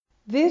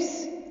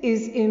This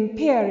is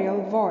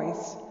Imperial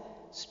Voice,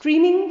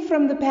 streaming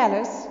from the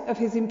palace of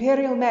His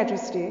Imperial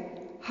Majesty,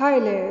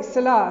 Haile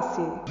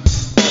Selassie.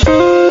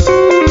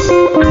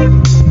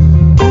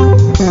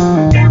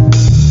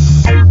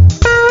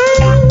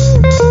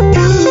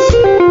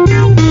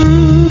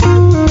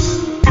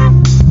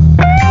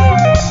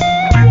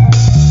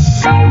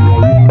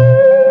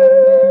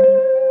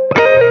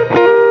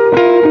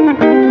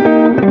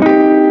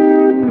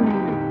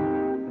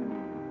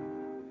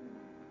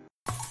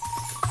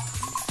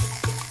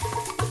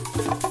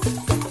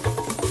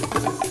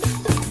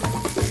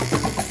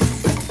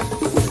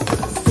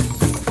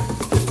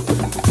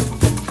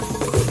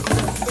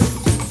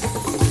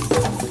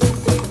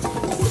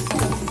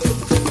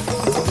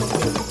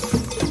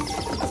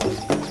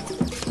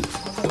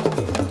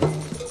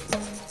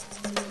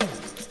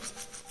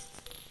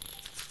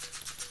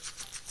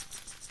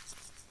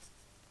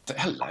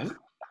 Hello,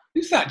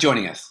 who's that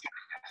joining us?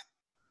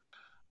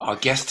 Our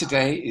guest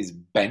today is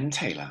Ben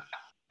Taylor.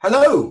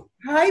 Hello.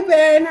 Hi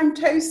Ben, I'm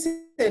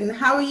Tosin.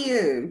 How are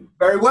you?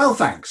 Very well,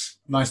 thanks.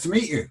 Nice to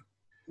meet you.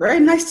 Very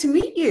nice to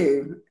meet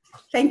you.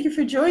 Thank you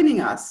for joining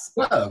us.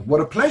 Well,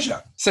 what a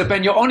pleasure. So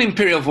Ben, you're on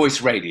Imperial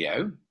Voice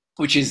Radio,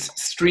 which is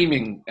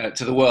streaming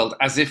to the world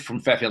as if from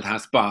Fairfield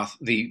House, Bath,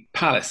 the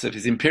palace of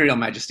His Imperial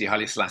Majesty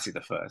Haile Selassie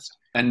I.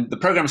 And the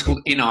programme is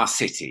called In Our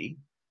City.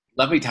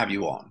 Lovely to have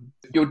you on.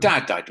 Your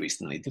dad died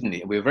recently, didn't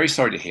he? We're very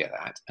sorry to hear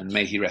that, and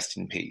may he rest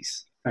in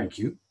peace. Thank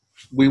you.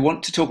 We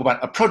want to talk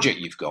about a project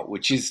you've got,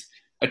 which is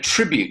a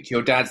tribute to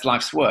your dad's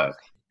life's work.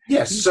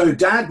 Yes. So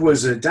Dad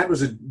was a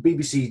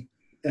BBC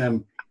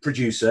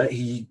producer.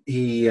 He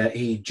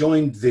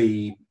joined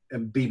the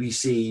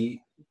BBC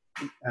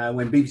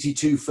when BBC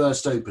Two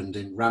first opened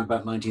in around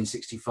about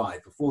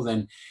 1965. Before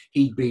then,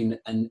 he'd been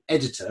an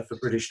editor for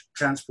British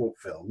Transport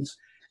Films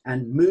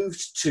and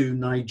moved to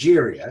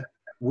Nigeria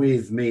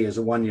with me as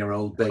a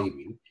one-year-old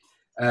baby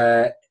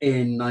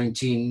in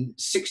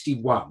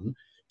 1961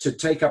 to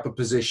take up a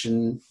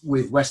position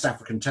with West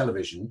African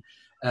Television,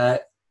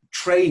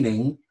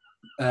 training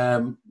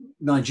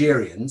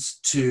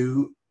Nigerians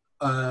to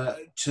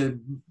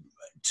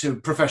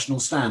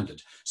professional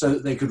standard so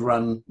that they could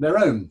run their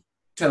own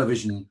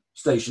television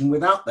station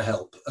without the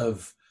help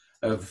of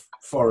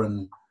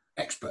foreign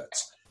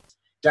experts.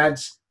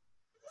 Dad's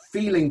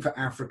feeling for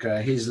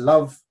Africa, his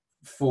love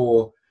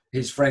for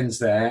his friends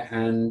there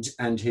and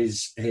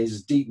his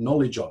deep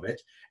knowledge of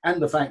it,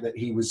 and the fact that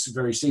he was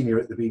very senior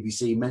at the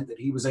BBC meant that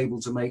he was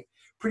able to make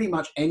pretty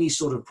much any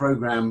sort of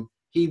program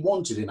he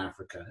wanted in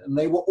Africa. And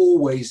they were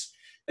always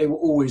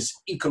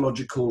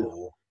ecological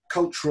or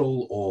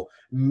cultural or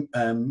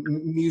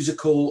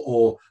musical,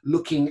 or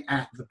looking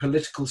at the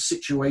political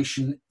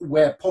situation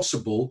where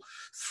possible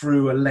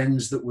through a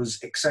lens that was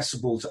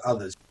accessible to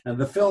others. And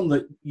the film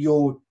that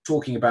you're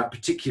talking about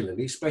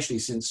particularly, especially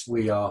since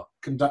we are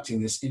conducting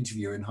this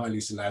interview in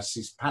Haile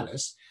Selassie's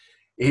palace,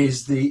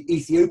 is the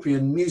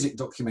Ethiopian music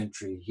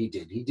documentary he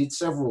did. He did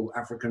several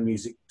African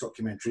music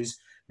documentaries.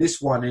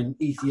 This one in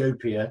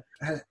Ethiopia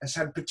has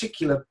had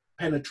particular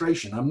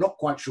penetration. I'm not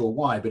quite sure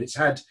why, but it's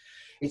had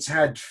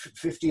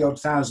 50-odd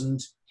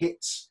thousand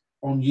hits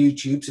on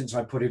YouTube since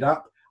I put it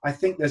up. I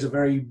think there's a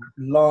very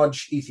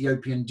large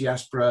Ethiopian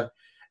diaspora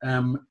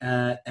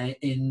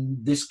in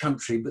this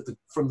country, but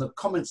from the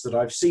comments that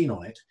I've seen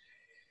on it,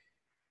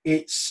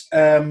 it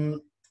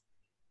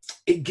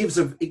gives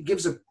a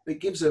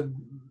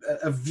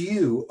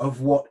view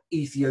of what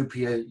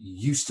Ethiopia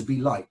used to be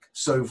like.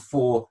 So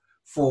for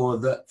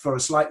a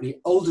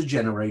slightly older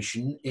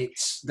generation,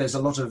 there's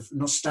a lot of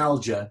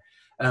nostalgia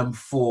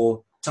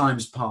for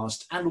times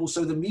past, and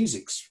also the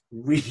music's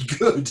really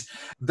good.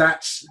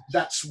 That's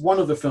one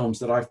of the films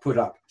that I've put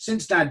up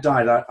since Dad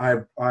died.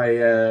 I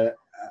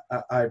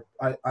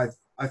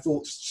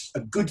thought a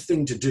good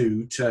thing to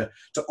do to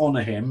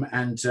honour him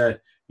and to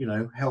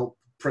help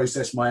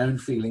process my own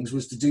feelings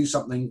was to do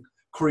something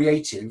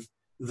creative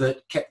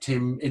that kept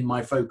him in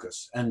my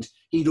focus. And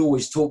he'd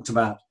always talked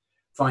about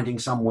finding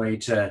some way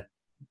to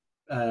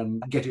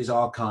get his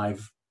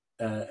archive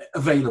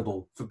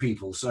available for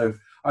people. So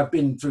I've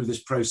been through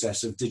this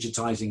process of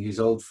digitizing his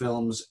old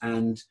films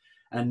and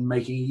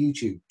making a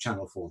YouTube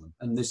channel for them.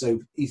 And this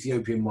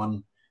Ethiopian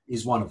one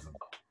is one of them.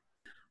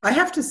 I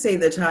have to say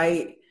that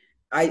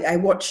I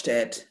watched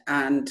it,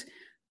 and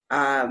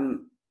I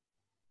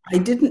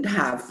didn't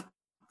have,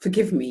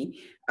 forgive me,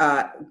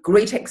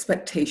 great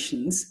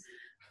expectations,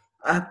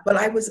 but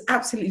I was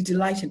absolutely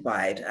delighted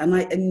by it.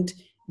 And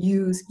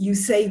you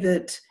say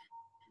that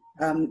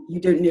you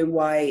don't know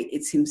why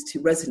it seems to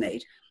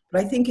resonate,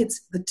 but I think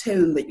it's the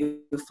tone that your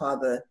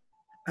father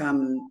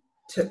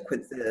took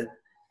with the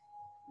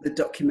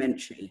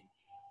documentary.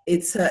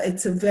 It's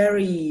a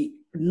very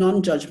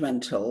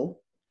non-judgmental,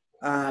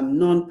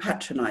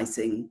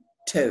 non-patronizing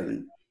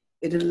tone.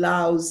 It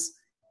allows,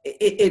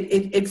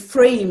 it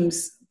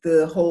frames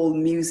the whole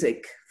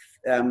music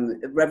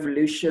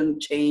revolution,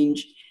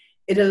 change.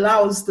 It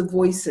allows the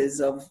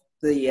voices of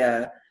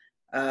the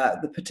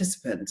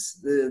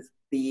participants,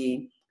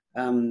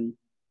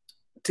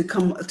 to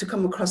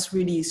come across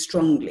really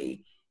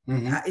strongly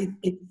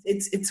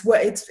It's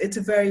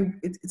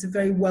a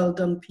very well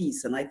done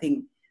piece, and I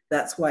think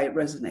that's why it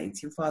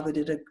resonates. Your father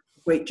did a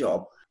great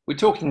job. We're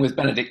talking with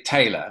Benedict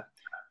Taylor,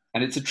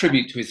 and it's a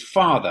tribute to his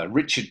father,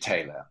 Richard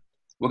Taylor.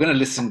 We're going to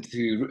listen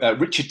to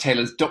Richard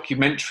Taylor's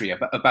documentary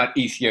about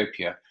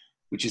Ethiopia,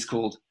 which is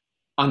called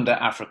Under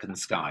African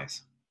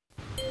Skies.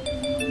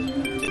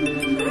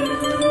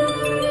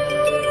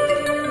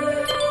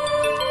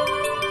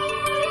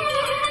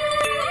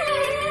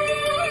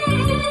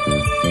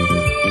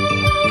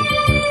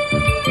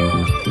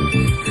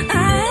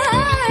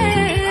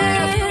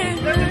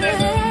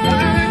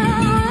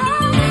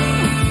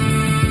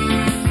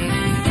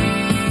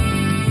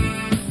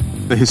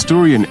 The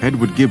historian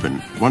Edward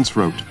Gibbon once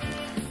wrote,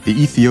 "The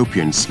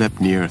Ethiopians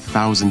slept near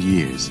 1,000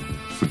 years,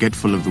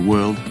 forgetful of the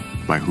world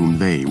by whom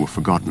they were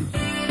forgotten."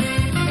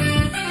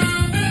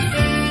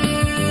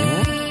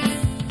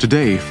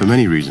 Today, for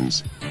many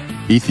reasons,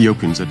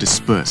 Ethiopians are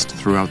dispersed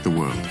throughout the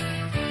world.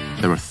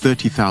 There are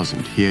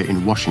 30,000 here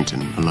in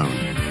Washington alone.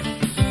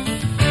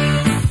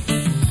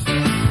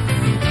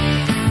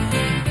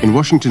 In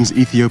Washington's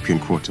Ethiopian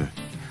quarter,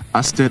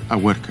 Aster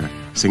Awerka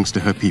sings to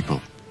her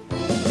people.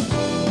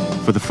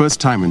 For the first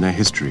time in their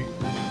history,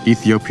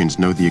 Ethiopians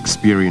know the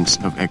experience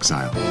of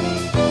exile.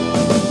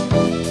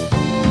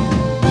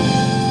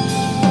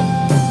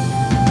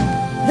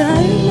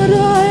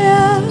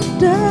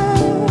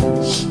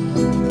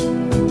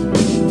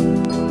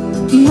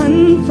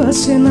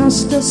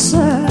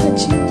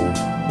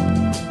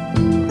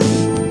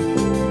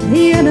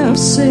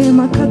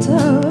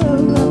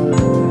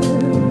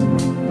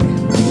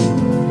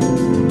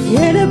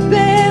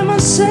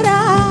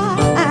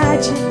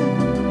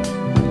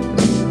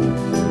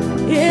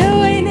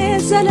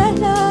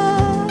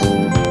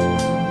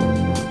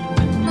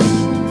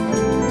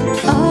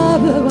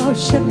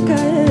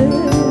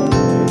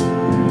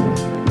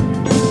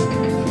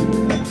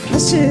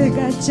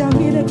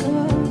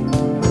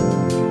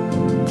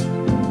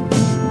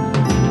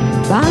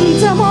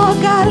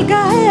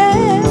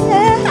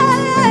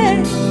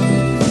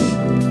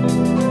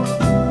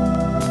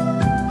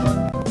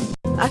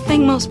 I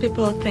think most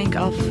people think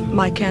of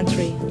my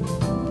country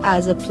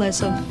as a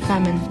place of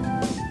famine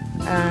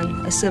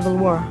and a civil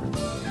war.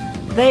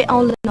 They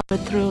only know it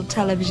through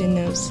television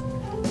news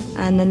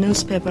and the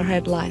newspaper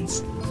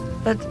headlines.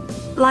 But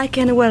like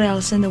anywhere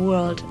else in the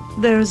world,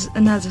 there's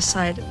another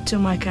side to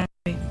my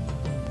country,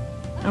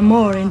 a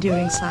more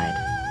enduring side,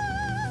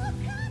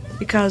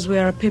 because we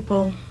are a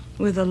people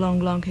with a long,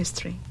 long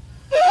history.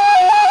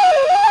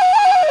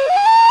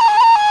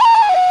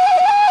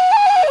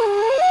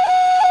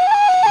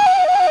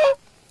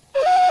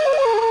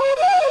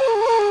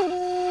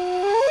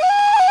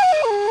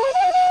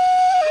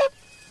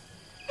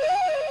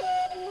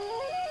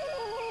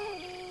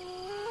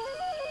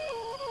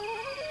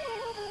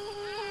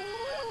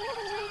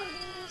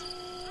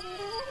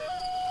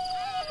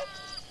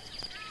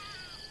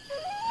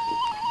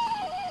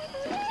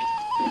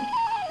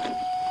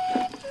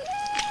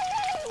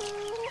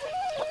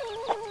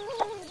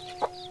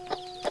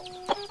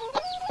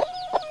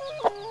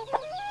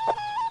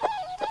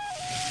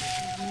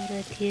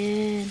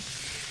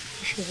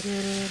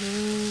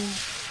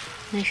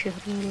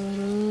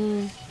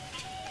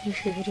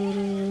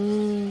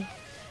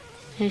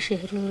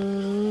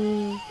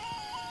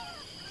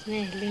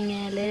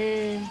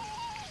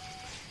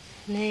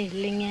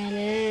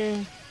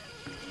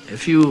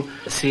 If you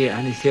see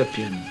an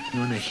Ethiopian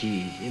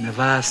Nunahi in a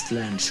vast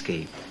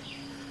landscape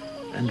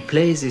and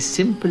plays these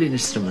simple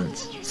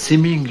instruments,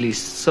 seemingly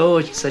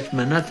such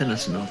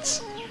monotonous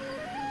notes,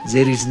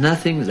 there is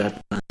nothing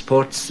that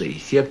transports the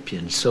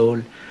Ethiopian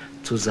soul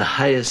to the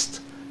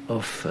highest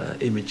of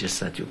images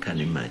that you can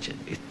imagine.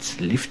 It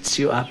lifts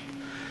you up,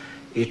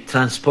 it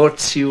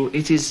transports you,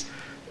 it is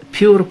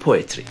pure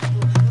poetry.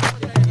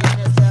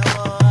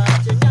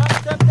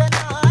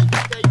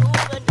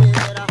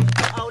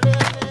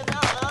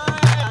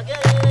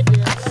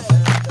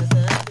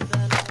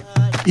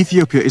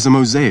 Ethiopia is a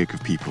mosaic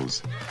of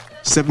peoples,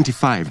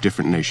 75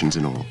 different nations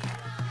in all,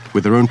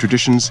 with their own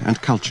traditions and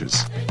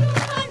cultures.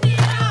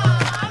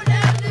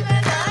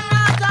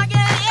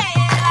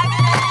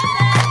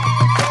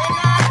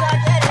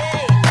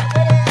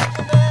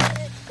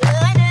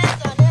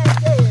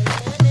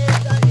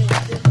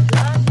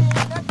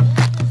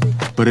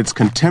 But its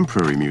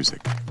contemporary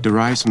music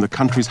derives from the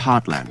country's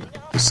heartland,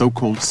 the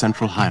so-called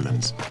Central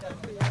Highlands,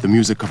 the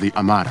music of the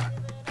Amara,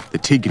 the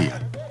Tigrinya,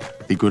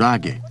 the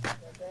Gurage,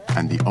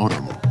 and the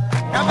Oromo.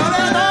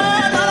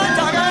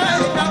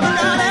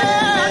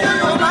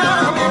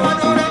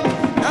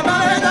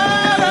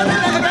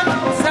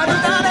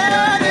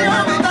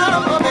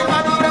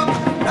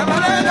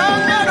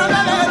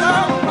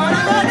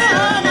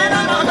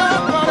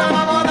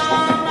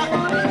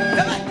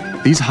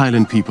 These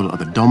highland people are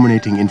the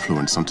dominating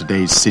influence on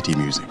today's city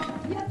music.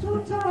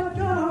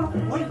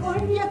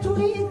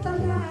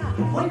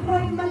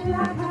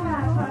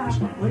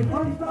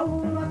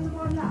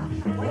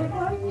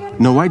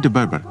 Nawai de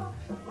Berber,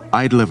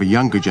 idol of a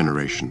younger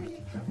generation,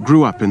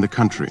 grew up in the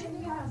country.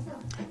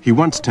 He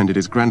once tended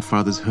his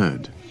grandfather's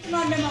herd.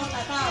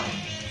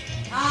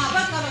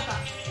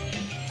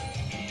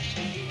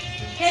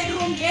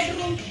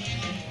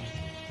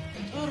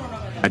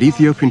 At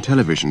Ethiopian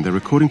television, they're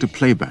recording to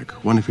playback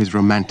one of his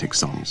romantic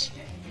songs,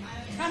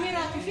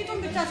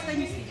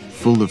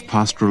 full of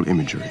pastoral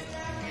imagery.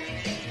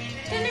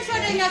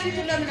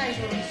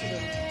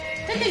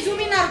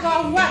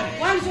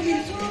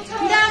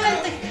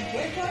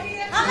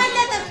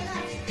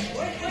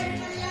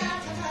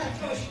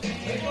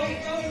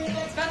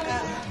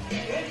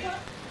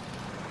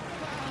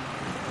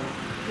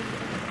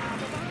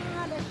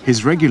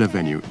 His regular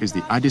venue is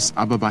the Addis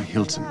Ababa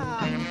Hilton.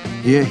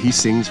 Here he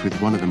sings with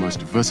one of the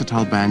most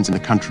versatile bands in the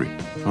country,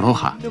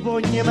 Roha.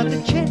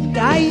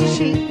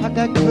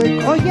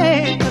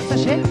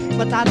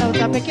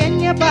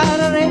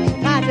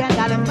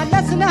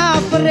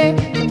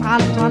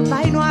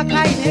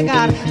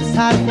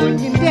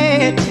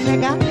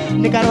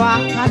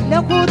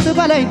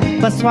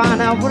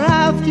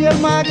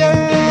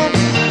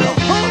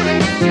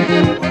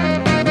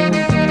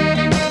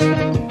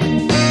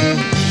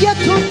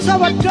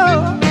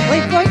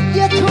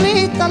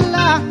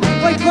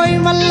 Koi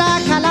malla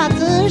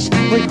kalatish,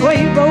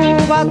 koi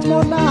bovat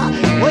mola,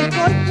 koi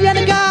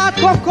yengat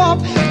kokop,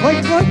 koi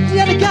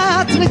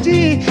yengat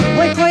riji,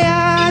 koi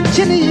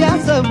anchini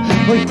yasam,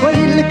 koi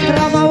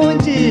likrama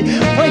unji,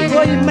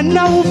 koi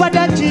manau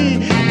badaji,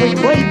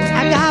 koi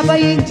tagaba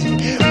inji,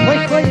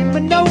 koi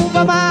manau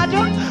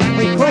bamado,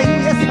 koi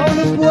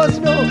yasonu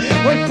bosno,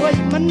 koi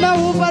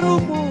manau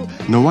barubu.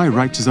 Nawai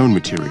writes his own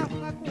material.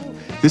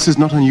 This is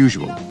not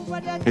unusual.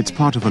 It's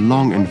part of a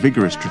long and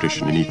vigorous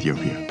tradition in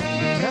Ethiopia.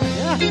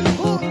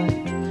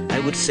 I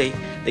would say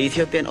the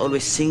Ethiopian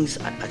always sings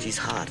at his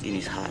heart, in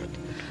his heart.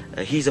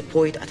 He's a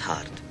poet at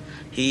heart.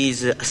 He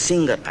is a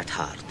singer at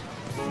heart.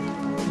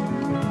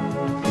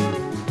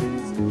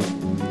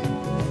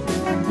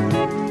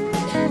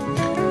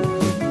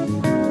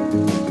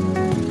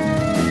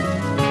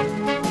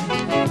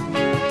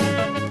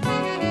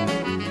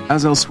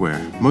 As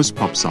elsewhere, most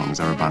pop songs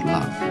are about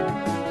love.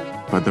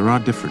 But there are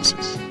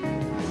differences.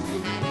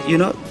 You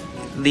know,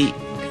 the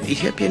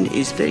Ethiopian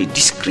is very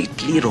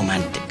discreetly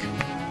romantic,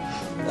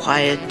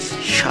 quiet,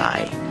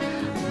 shy,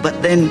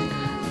 but then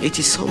it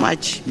is so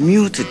much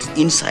muted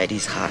inside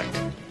his heart.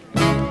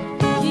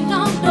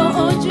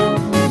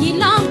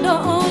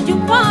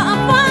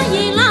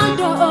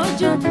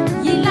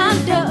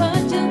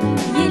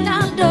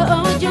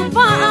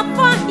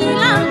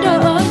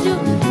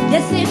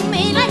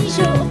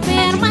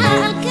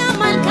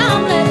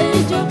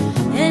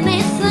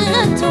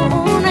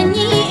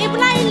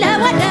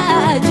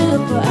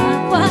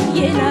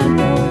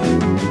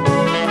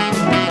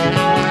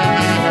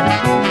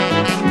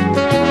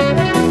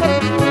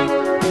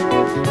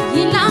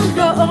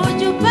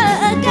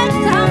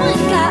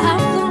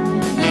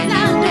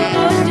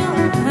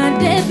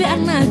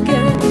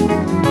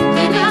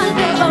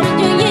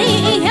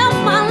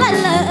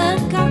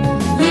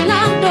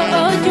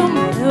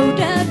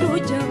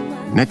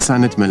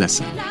 Netsanet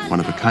Melesa, one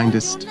of the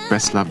kindest,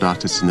 best-loved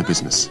artists in the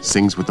business,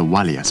 sings with the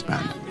Walias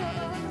band.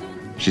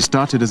 She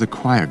started as a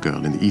choir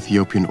girl in the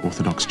Ethiopian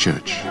Orthodox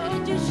Church.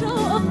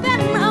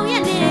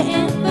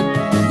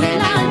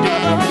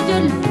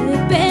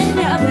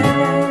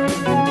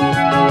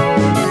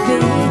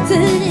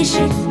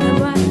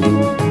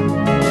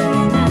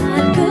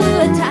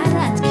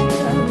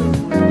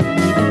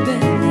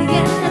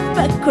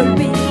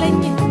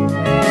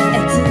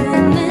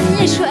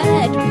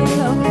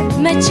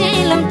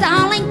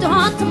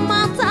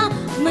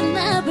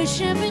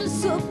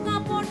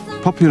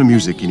 Popular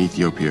music in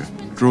Ethiopia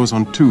draws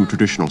on two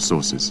traditional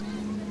sources,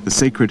 the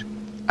sacred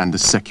and the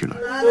secular.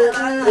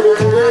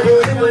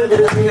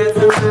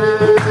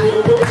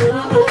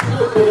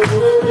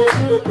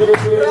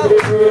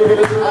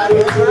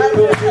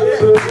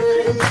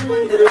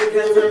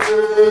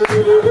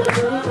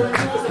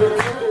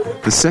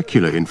 The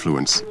secular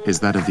influence is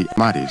that of the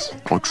Amadis,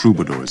 or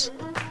troubadours.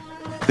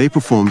 They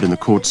performed in the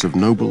courts of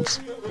nobles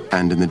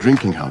and in the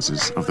drinking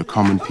houses of the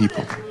common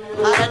people.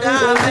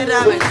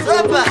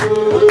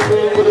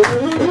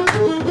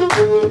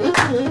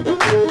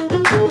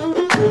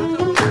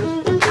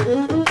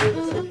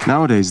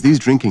 Nowadays, these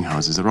drinking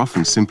houses are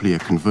often simply a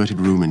converted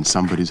room in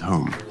somebody's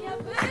home.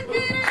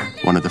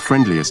 One of the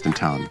friendliest in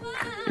town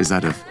is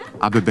that of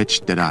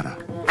Abebech Derara.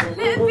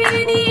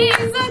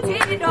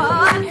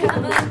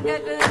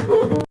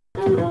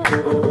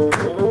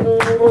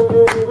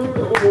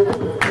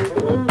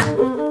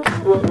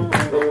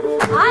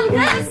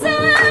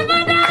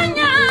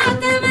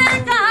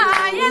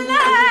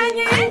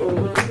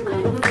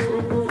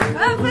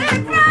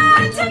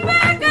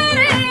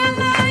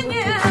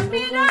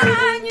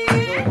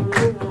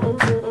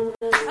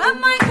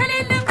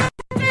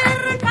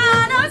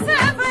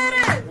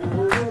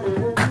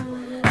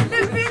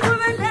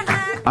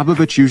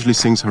 Abebech usually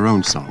sings her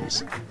own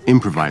songs,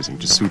 improvising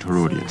to suit her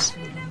audience.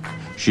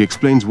 She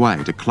explains why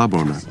to club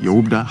owner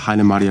Yeubda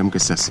Haile Mariam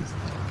Gesese.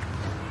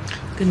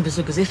 ግን ብዙ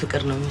ጊዜ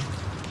ፍቅር ነው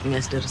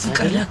የሚያስደርሰው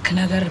ፍቅር ለክ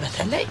ነገር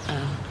በተለይ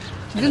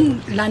ግን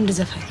ላንድ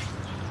ዘፈን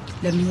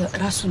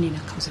ራሱን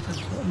ይነካው ዘፈን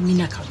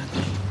የሚነካው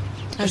ነገር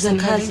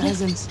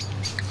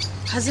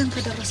ሐዘን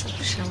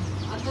ከደረሰብሽ ያው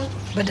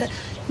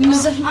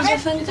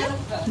ዘፈን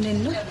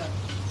ነው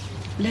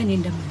ለኔ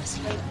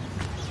እንደምመስል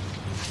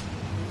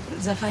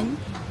ዘፋኝ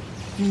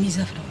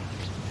የሚዘፍነው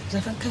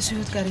ዘፈን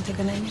ከህይወት ጋር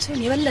የተገናኘ ሰው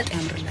የበለጠ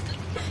ያምርለታል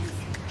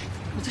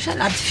ወተሻል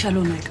አርቲፊሻል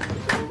ሆኖ አይቀር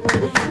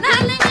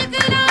ናለኝ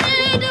ገራኔ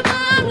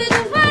ደማም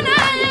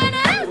ለዘፈናየና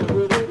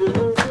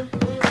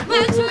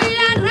መቹ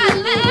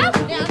ያራለ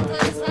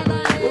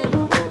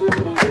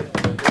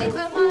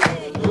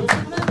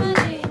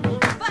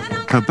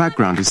Her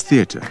background is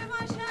theatre,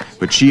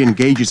 but she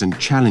engages and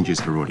challenges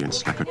her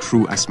audience like a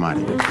true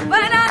Asmari.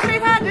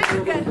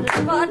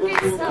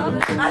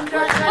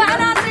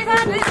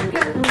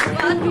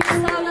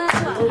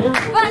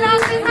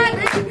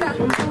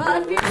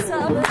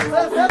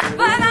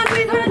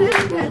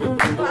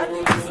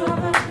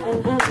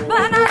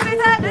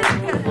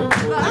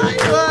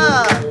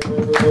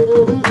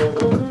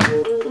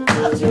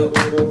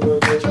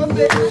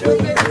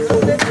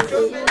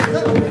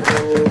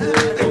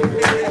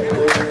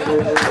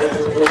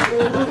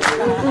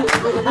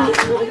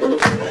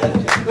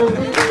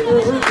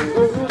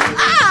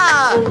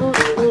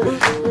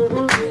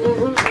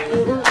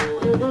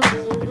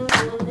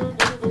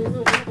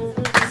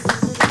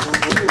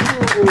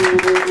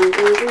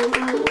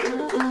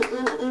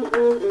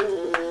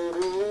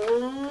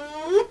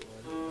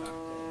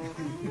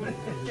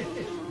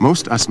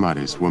 Most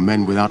Asmaris were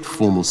men without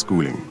formal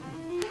schooling,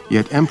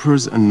 yet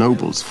emperors and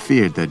nobles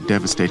feared their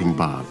devastating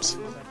barbs.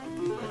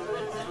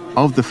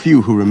 Of the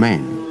few who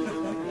remain,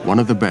 one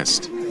of the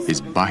best is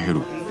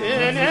Bahiru.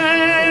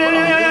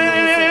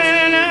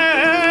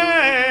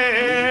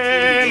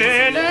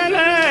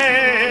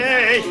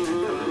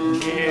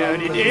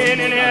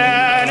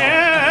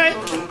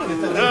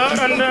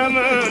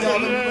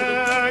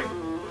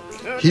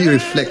 He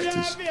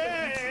reflects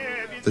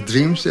the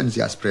dreams and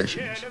the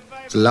aspirations,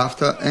 the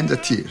laughter and the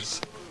tears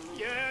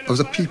of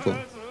the people.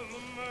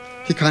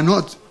 He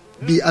cannot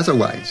be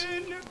otherwise.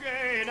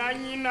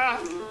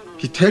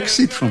 He takes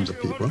it from the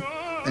people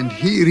and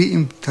he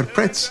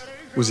reinterprets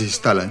with his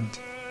talent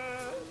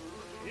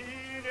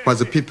what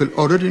the people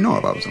already know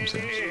about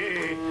themselves.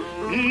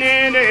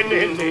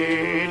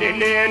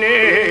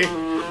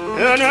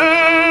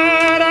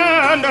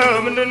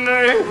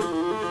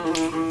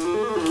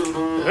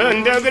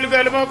 እንደ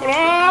ግልገል በቅሎ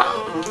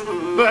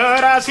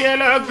በራሴ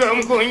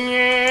ለገምኩኝ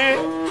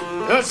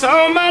ሰው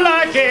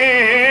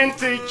መላኬን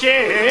ትቼ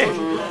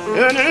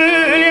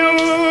እኔው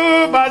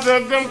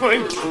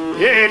ባዘገምኩኝ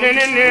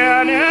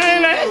የኔኔኔ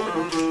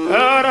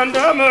ኧረ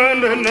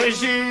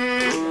እንደምንነሽ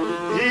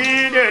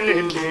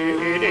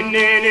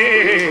ይደንኔኔ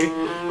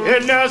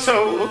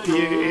ለሰው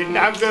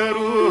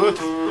ይናገሩት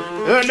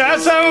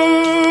ለሰው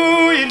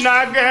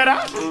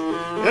ይናገራል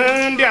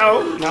እንዲያው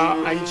ና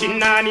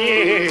አንቺና እኔ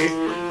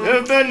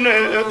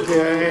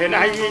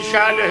ብንገናኝ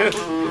ይሻል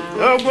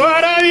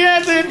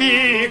ጎረቤት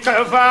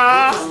ቢከፋ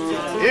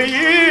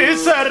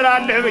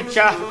ይሰራል ብቻ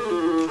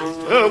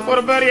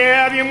ቁርበሬ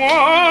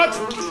ቢሞት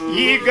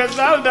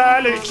ይገዛል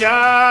ዳልቻ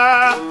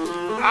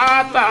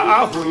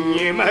አጣሁኝ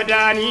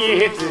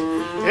መድኃኒት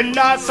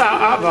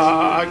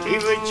ላሳባቂ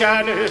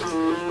ብቻን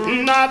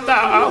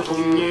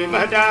እናጣሁኝ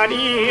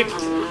መድኃኒት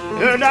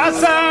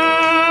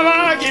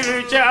ላሳባቂ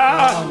ብቻ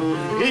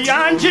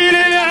ያንቺን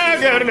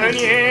ነገር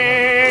ለኔ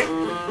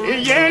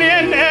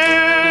የኔን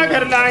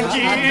ነገር ላንቺ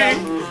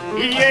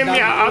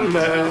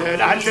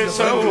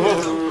የሚያመላልሰው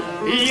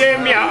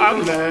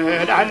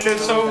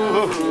የሚያመላልሰው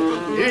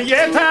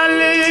የታል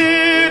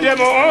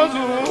ደሞዙ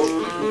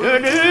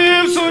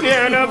ልብሱን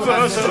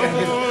የለበሰው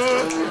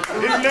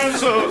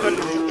ልብሱን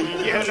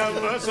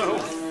የለበሰው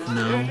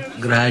Now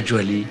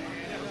gradually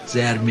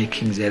they are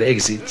making their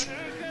exit.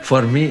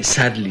 For me,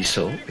 sadly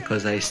so,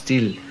 because I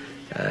still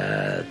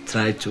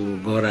try to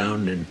go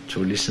around and to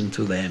listen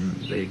to them.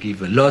 They give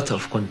a lot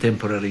of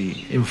contemporary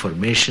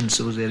information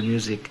through their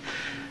music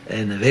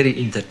in a very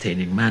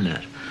entertaining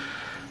manner.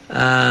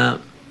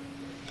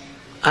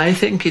 I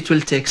think it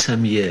will take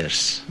some years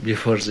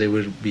before they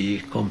will be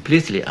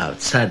completely out,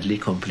 sadly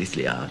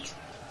completely out.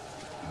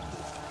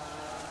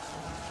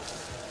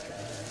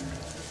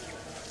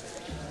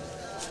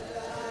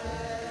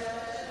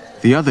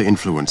 The other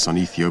influence on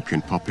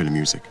Ethiopian popular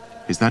music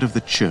is that of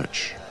the church.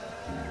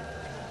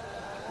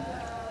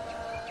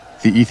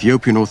 The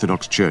Ethiopian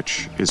Orthodox Church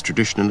is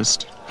traditionalist,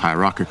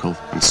 hierarchical,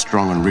 and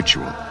strong on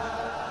ritual.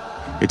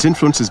 Its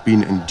influence has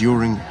been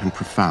enduring and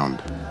profound.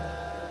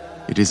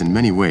 It is in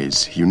many ways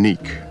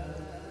unique.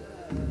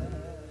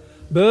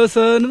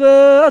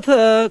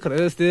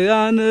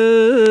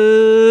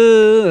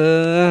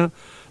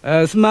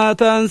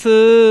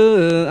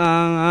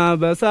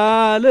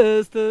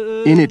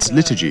 In its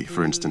liturgy,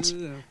 for instance,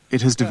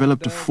 it has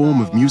developed a form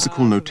of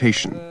musical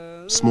notation,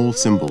 small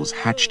symbols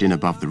hatched in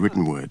above the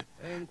written word,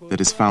 that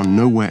is found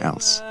nowhere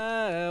else.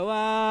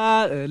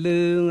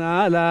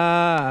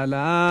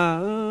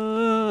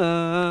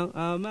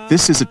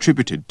 This is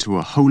attributed to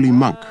a holy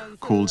monk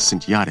called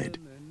St. Yared,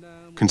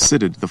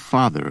 considered the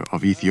father of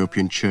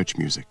Ethiopian church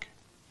music.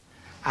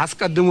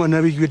 አስቀድሞ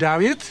ነብዩ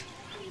ዳዊት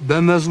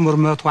በመዝሙር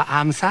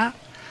 150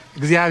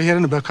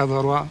 እግዚአብሔርን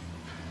በከበሮ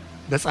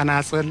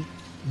በጸናጽል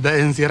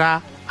በእንዚራ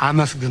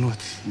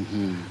አመስግኑት።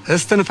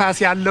 እስትንፋስ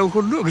ያለው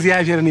ሁሉ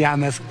እግዚአብሔርን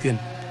ያመስግን።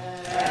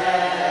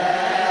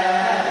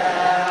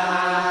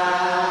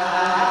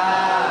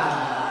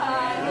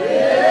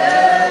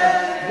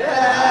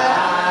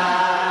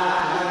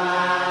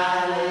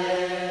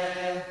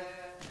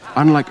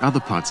 Unlike other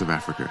parts of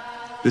Africa,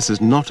 this is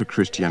not a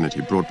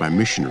Christianity brought by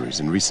missionaries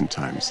in recent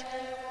times.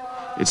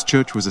 Its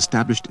church was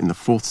established in the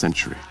 4th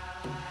century,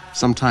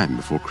 some time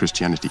before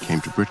Christianity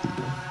came to Britain.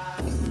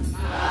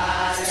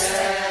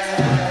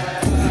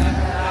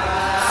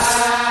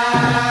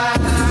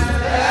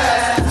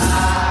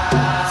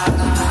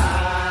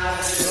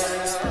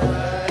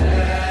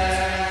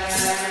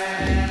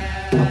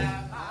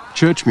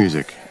 Church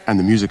music and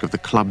the music of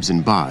the clubs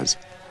and bars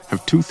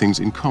have two things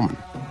in common: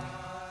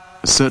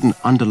 a certain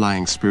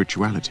underlying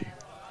spirituality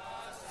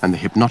and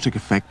the hypnotic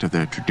effect of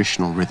their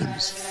traditional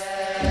rhythms.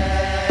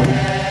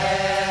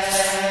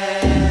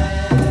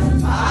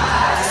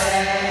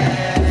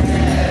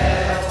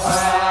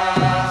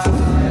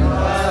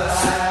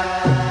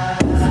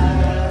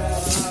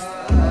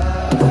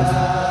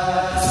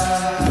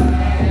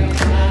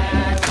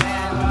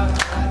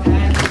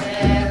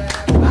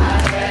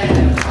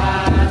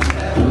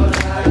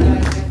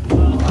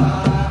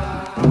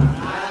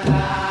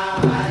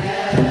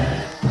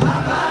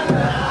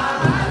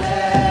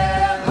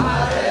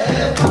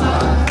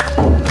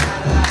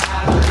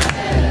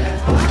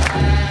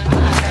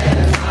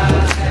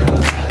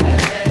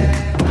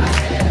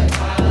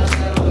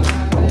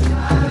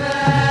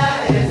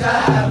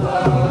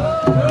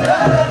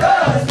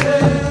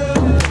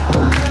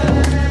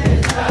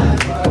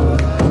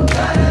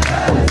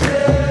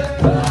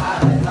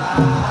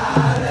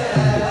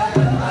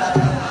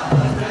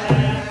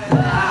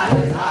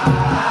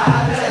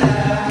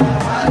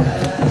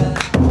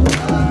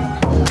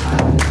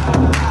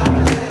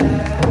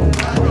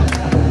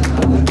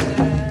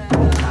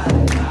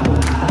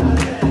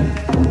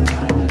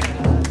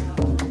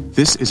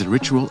 This is a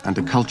ritual and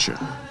a culture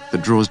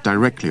that draws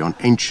directly on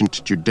ancient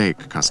Judaic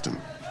custom.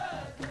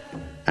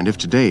 And if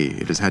today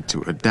it has had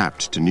to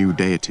adapt to new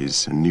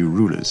deities and new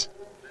rulers,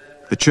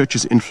 the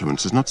church's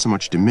influence is not so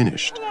much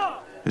diminished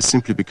as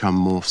simply become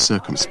more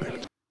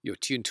circumspect.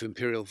 You're tuned to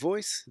Imperial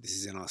Voice. This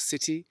is In Our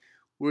City.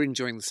 We're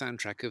enjoying the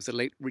soundtrack of the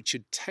late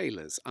Richard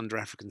Taylor's Under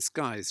African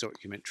Skies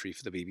documentary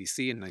for the BBC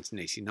in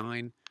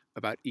 1989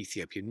 about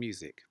Ethiopian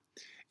music.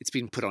 It's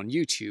been put on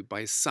YouTube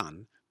by his son,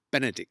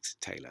 Benedict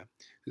Taylor,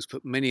 who's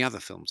put many other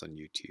films on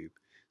YouTube.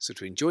 So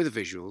to enjoy the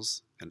visuals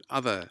and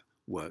other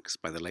works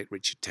by the late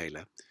Richard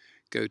Taylor,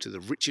 go to the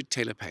Richard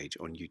Taylor page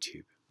on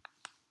YouTube.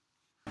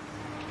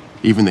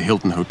 Even the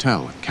Hilton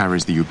Hotel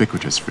carries the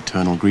ubiquitous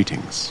fraternal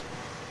greetings.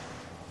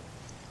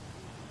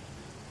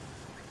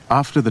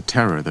 After the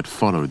terror that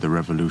followed the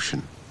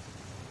revolution,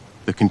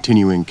 the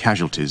continuing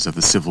casualties of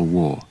the civil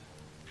war,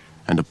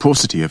 and a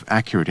paucity of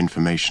accurate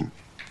information,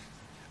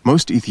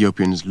 most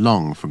Ethiopians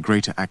long for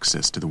greater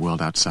access to the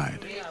world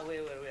outside.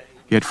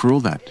 Yet for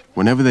all that,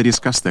 whenever they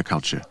discuss their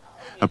culture,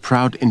 a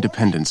proud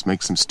independence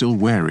makes them still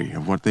wary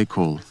of what they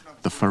call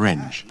the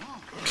Farange.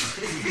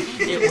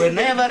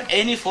 Whenever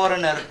any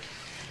foreigner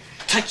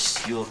touches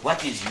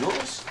what is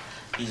yours,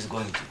 he's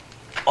going to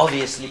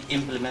obviously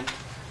implement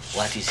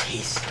what is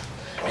his.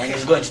 And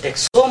he's going to take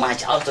so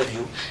much out of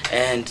you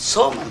and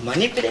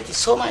manipulate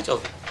so much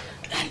of it.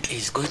 And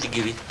he's going to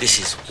give it, this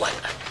is what,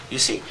 you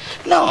see?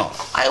 No,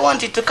 I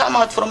want it to come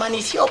out from an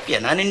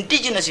Ethiopian, an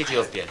indigenous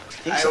Ethiopian.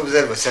 I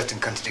observe a certain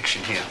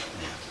contradiction here.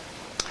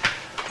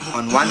 Yeah.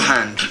 On one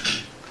hand,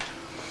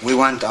 we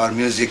want our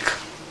music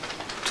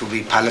to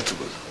be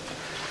palatable.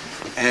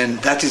 And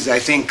that is, I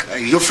think, a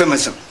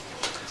euphemism.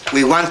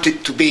 We want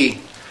it to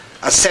be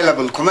a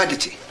sellable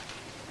commodity.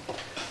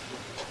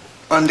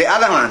 On the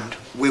other hand,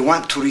 we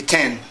want to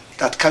retain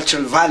that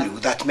cultural value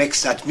that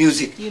makes that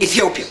music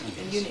Ethiopian.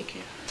 Unique.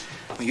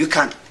 You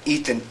can't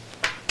eat and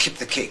keep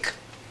the cake.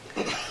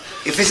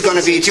 If it's going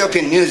to be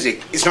Ethiopian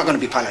music, it's not going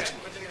to be palatable.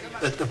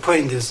 But the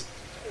point is,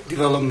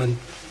 development,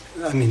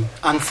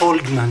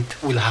 unfoldment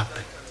will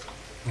happen.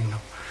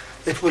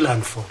 It will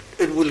unfold.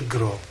 It will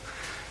grow.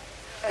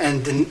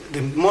 And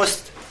the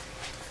most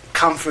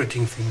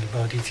comforting thing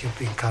about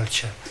Ethiopian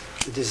culture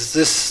is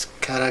this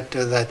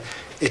character that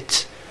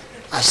it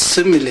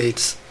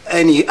assimilates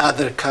any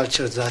other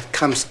culture that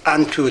comes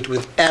onto it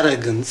with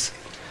arrogance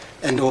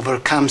and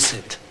overcomes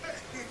it.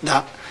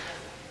 Now,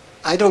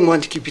 I don't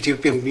want to keep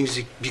Ethiopian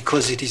music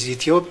because it is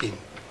Ethiopian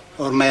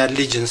or my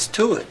allegiance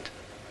to it.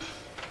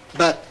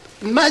 But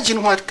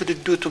imagine what could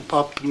it do to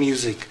pop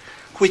music,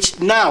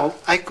 which now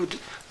I could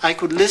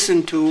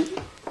listen to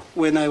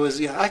when I was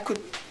young.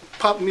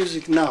 Pop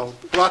music now,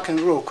 rock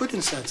and roll,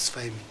 couldn't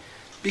satisfy me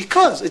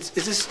because it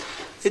is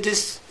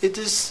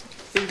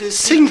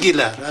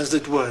singular, as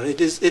it were.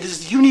 It is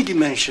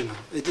unidimensional.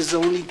 It is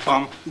only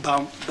bum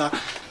bum bum.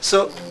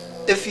 So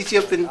if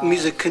Ethiopian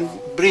music can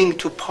bring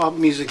to pop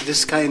music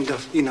this kind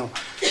of,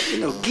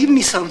 give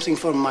me something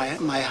for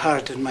my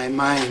heart and my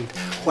mind,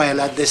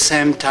 while at the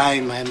same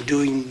time I'm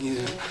doing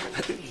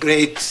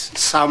great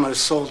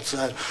somersaults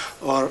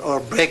or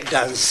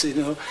breakdance,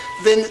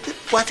 then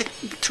what a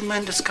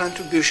tremendous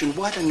contribution,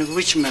 what an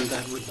enrichment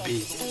that would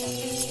be.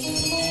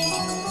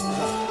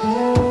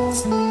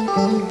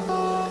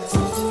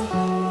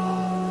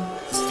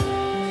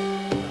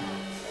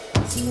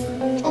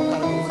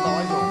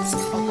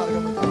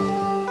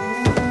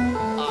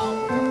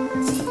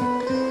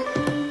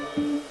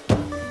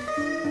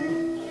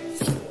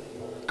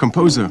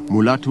 Composer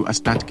Mulatu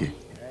Astatke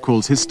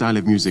calls his style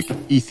of music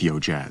Ethio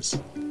jazz.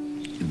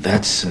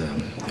 That's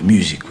a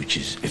music which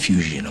is a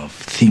fusion of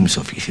themes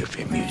of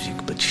Ethiopian music,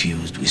 but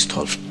fused with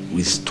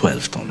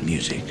 12-tone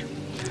music.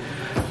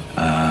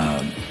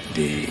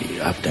 They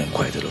have done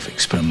quite a lot of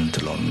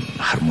experimental on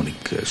harmonic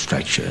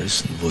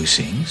structures,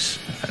 voicings,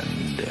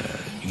 and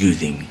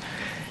using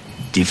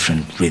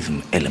different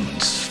rhythm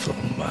elements from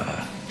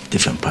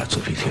different parts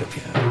of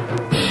Ethiopia.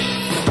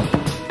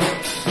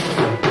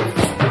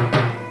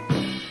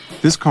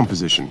 This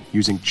composition,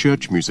 using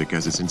church music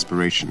as its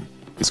inspiration,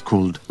 is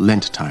called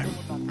Lent Time.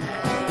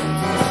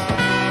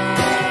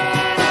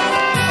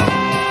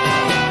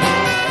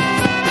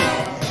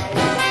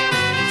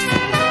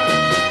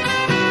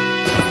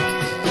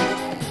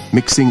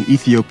 Mixing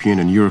Ethiopian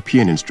and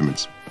European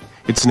instruments,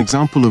 it's an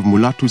example of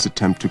Mulatu's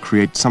attempt to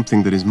create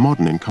something that is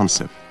modern in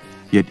concept,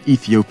 yet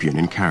Ethiopian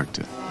in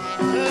character.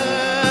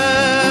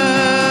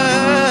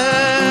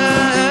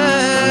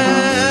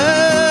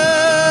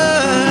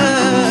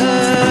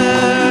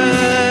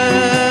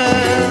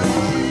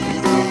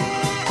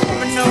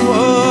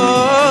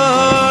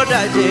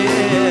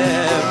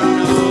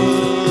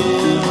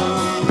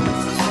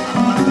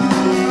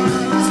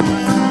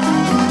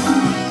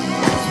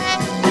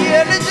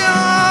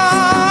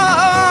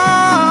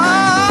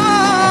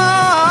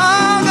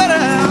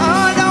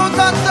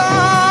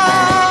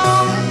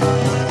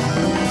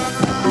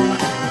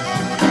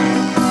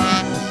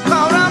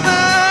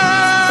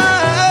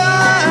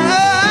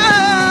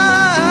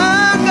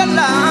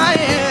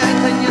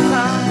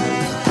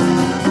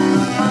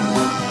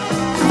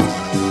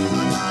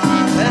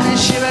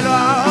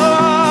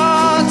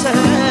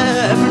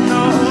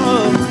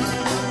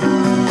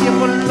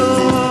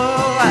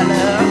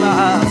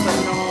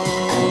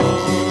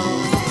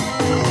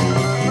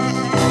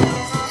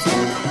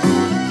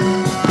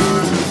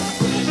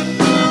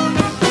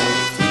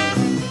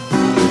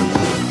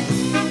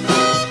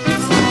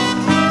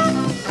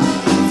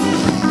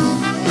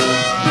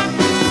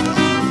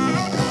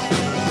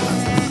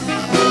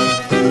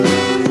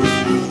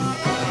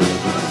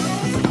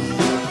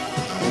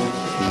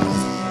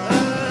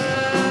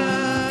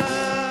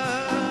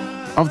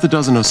 Of the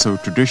dozen or so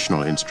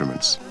traditional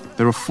instruments,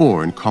 there are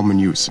 4 in common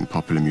use in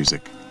popular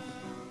music: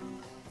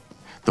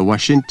 the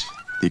washint,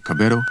 the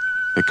kabero,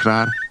 the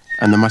krar,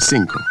 and the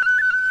masinko.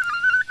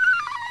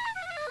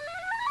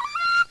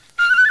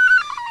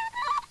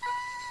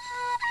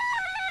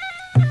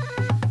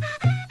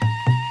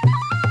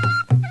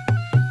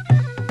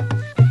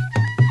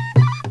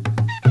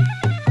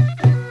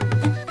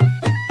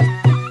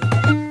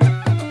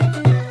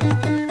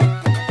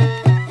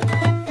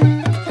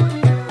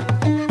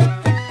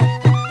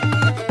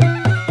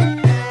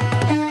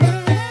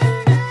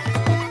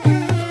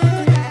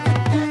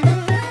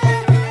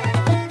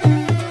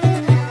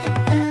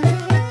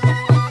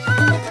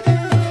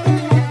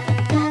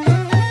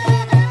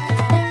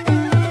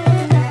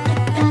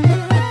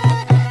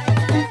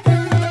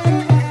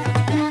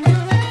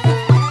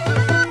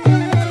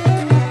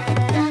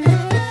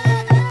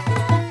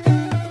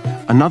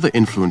 Another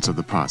influence of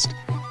the past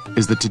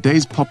is that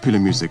today's popular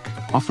music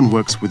often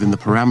works within the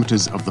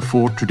parameters of the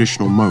 4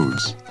 traditional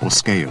modes or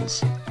scales.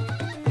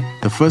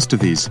 The first of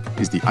these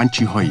is the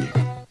Anchihoye.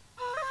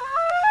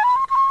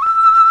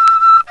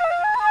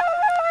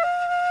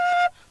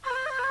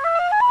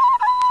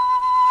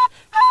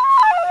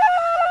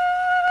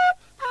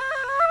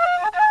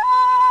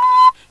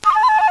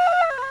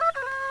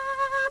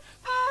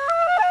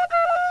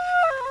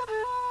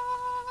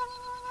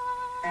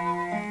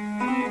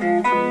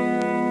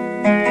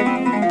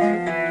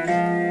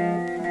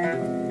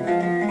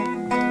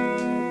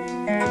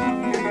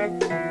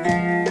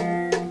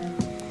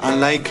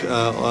 Unlike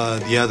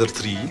the other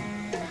 3,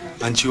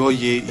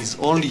 Anchihoye is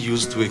only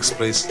used to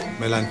express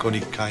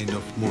melancholic kind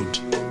of mood.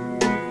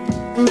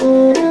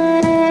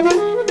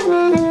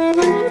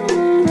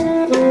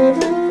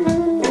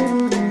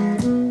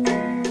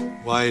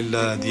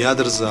 While the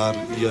others are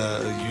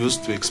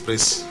used to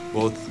express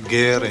both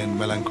gair and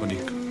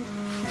melancholic.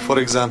 For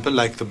example,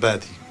 like the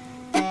badi.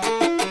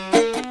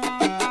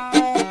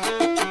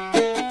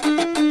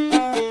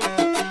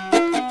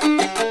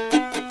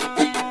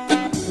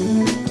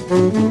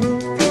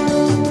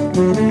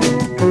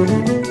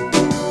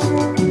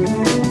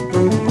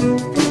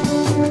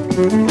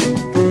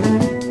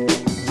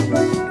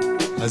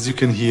 As you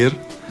can hear,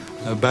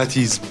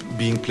 Bati is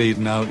being played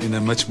now in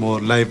a much more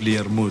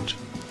livelier mood.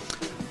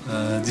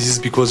 This is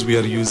because we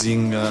are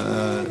using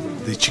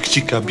the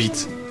Chikchika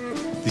beat.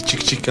 The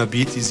Chikchika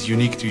beat is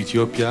unique to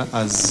Ethiopia,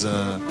 as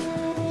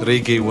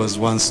reggae was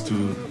once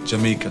to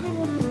Jamaica.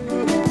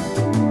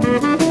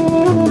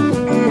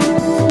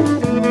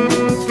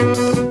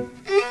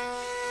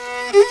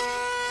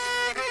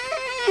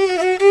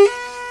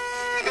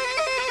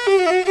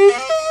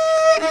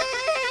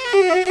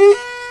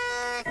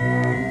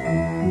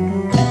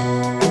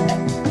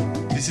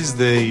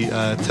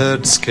 the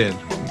third scale.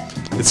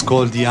 It's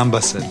called the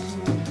ambasel.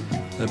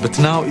 But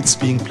now it's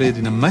being played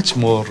in a much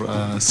more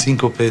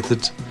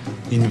syncopated,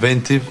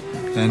 inventive,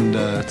 and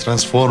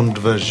transformed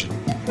version.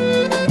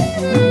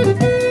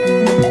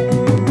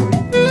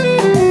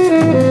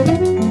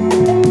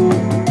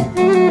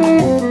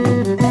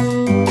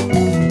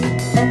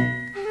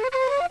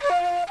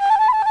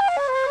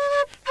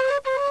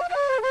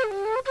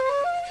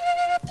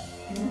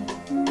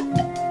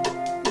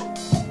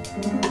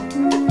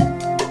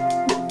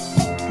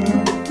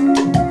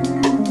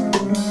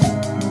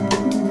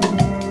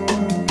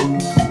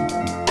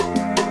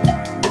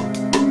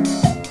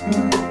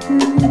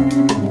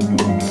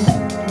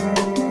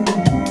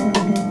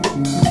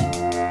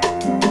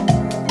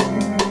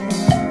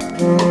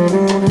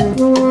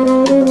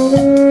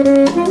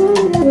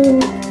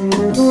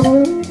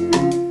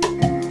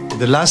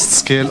 The last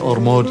scale or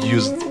mode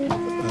used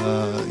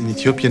in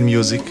Ethiopian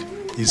music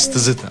is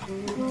tzita.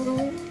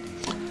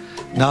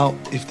 Now,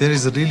 if there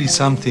is really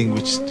something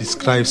which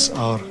describes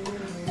our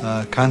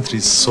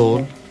country's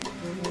soul,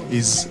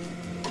 it's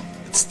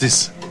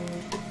this.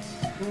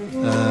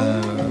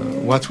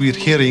 What we're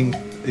hearing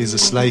is a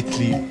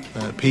slightly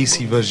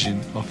pacey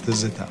version of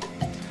tzita.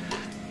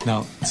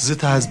 Now,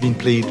 tzita has been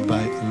played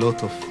by a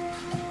lot of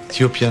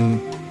Ethiopian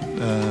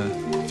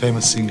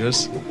famous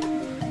singers,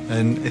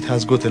 and it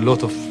has got a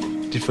lot of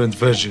different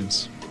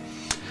versions.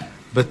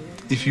 But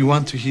if you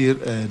want to hear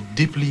a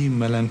deeply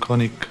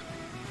melancholic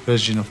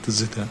version of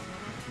tzita,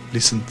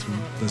 listen to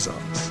the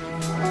sounds.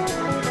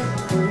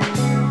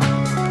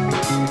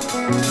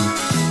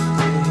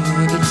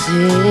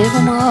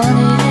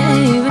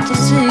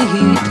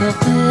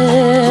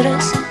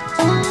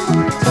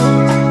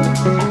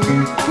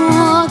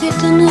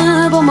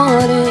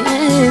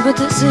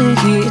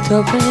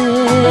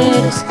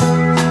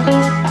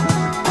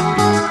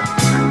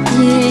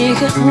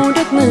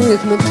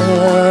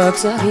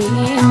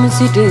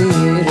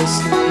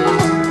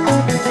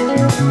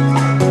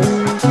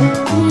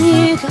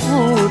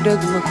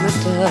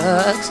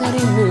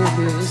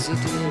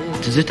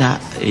 Tzita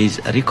is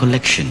a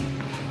recollection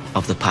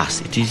of the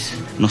past. It is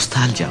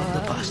nostalgia of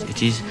the past.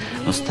 It is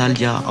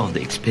nostalgia of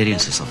the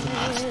experiences of the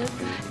past.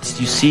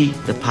 You see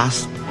the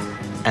past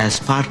as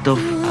part of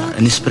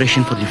an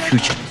inspiration for the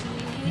future.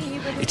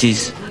 It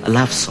is a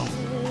love song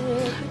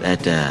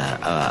that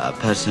a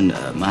person,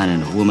 a man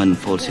and a woman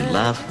falls in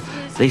love,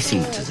 they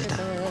sing tzita.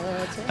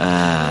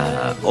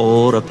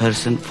 Or a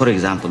person, for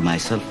example,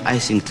 myself, I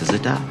sing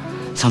tzita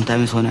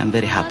sometimes when I'm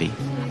very happy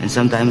and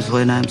sometimes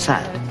when I'm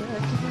sad.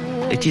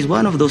 It is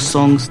one of those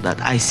songs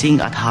that I sing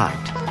at heart.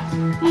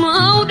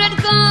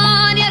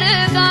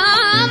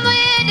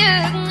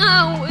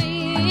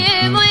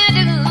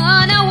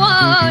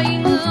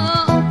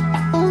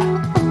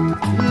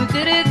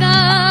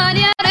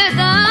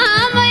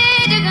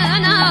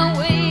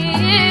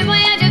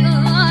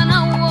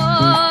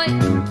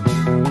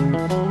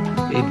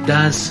 It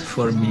does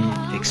for me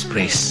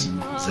express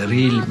the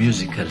real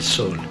musical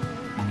soul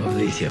of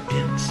the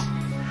Ethiopians.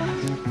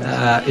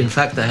 In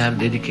fact, I have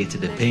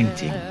dedicated a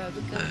painting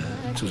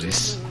to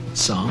this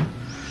song.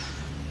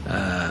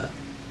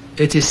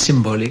 It is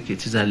symbolic,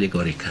 it is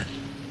allegorical,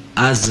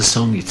 as the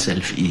song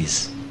itself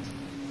is.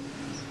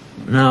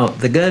 Now,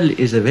 the girl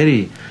is a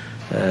very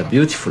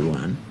beautiful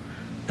one,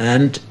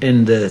 and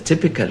in the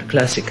typical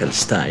classical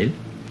style,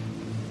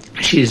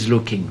 she is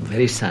looking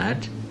very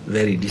sad,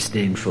 very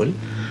disdainful,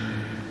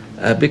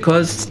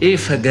 because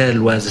if a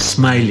girl was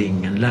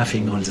smiling and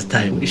laughing all the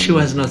time, she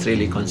was not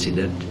really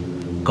considered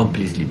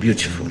completely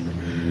beautiful.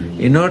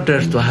 In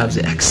order to have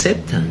the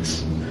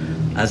acceptance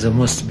as a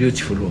most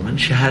beautiful woman,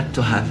 she had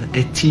to have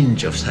a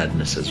tinge of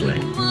sadness as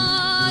well.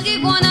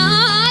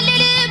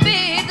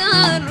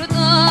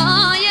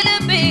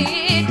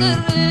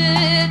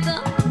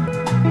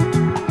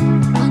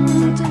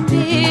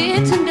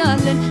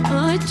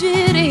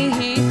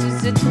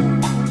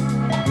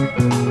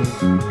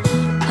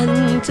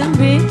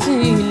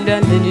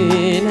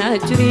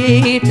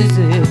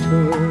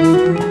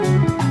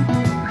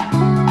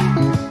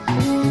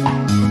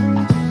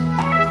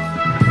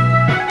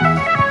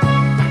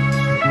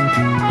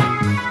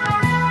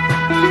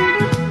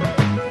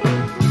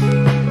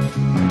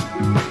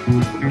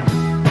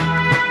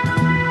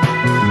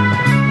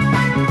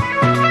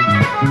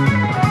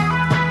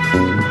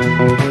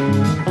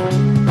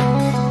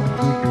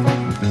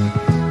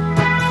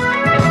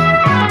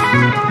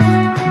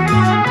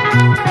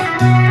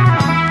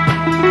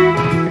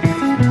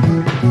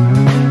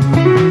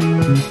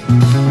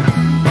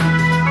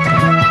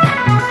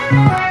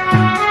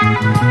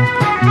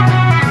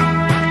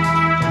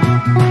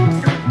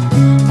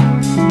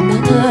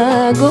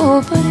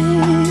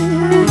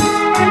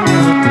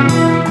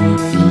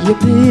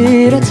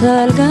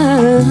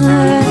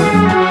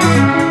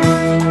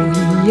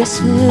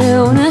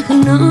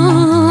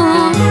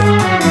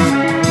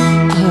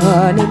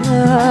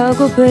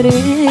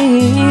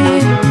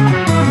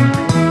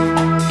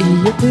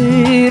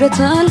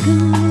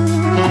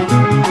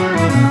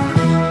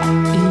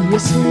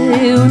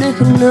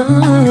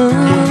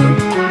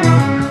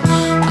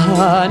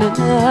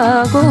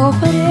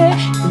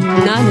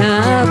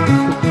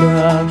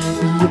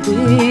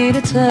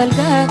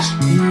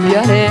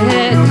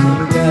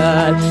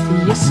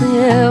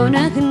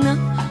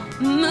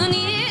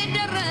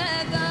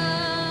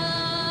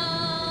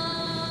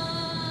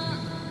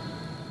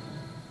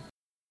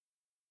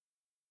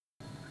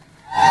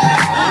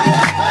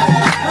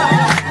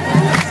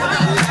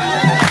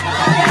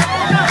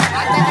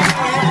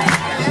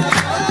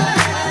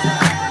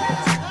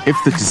 If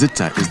the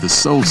Tzita is the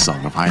soul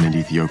song of highland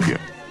Ethiopia,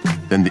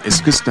 then the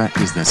Iskista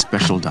is their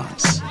special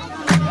dance.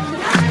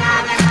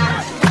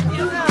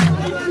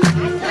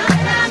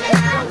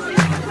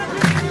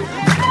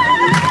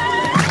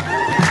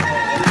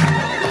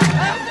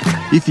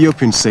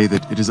 Ethiopians say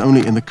that it is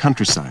only in the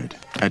countryside,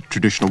 at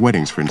traditional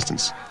weddings for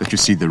instance, that you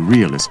see the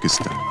real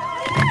Iskista.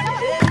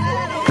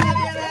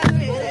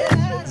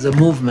 The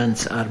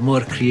movements are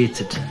more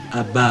created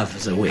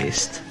above the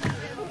waist,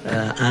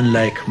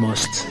 unlike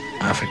most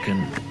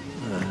African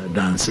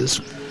dances.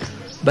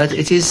 But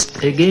it is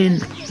again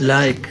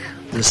like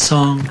the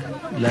song,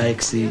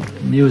 like the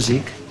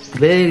music,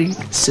 very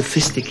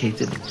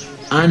sophisticated,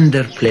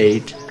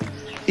 underplayed,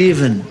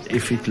 even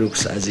if it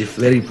looks as if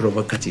very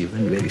provocative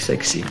and very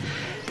sexy.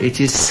 It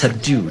is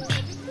subdued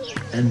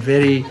and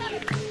very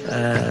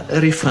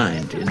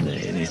refined in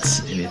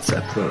its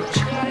approach.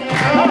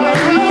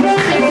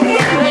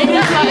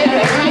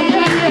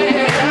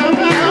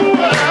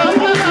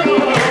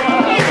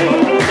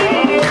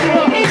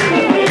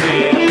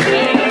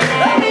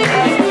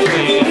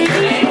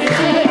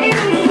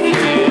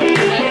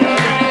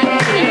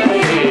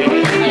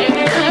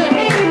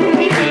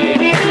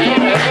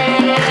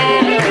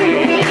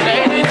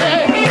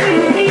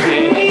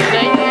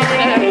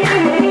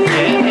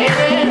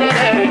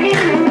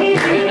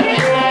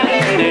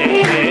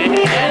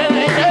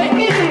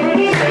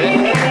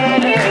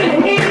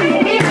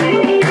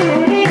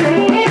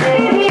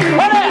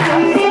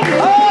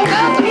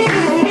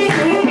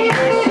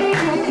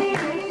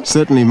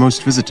 Certainly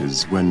most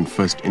visitors, when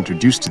first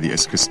introduced to the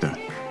Iskista,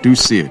 do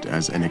see it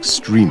as an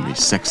extremely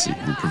sexy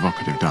and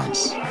provocative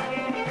dance.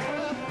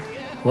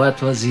 What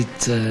was it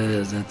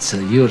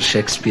that your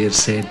Shakespeare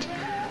said,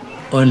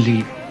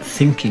 only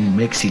thinking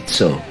makes it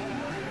so?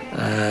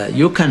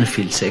 You can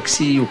feel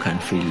sexy, you can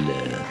feel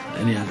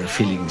any other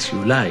feelings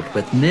you like,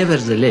 but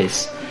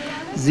nevertheless,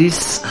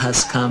 this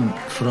has come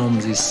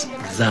from this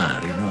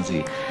zar,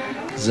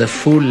 the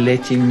full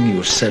letting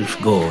yourself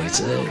go.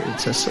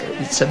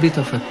 It's a bit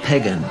of a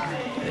pagan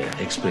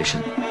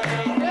expression.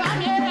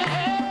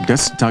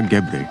 Desta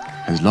Gebre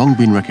has long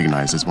been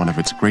recognized as one of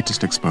its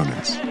greatest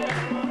exponents.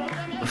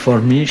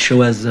 For me, she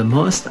was the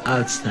most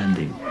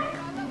outstanding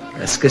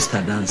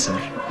Iskista dancer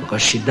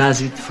because she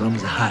does it from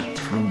the heart,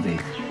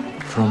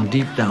 from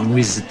deep down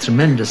with a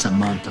tremendous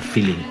amount of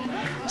feeling.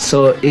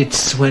 So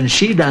it's when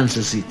she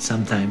dances it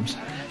sometimes,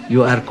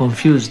 you are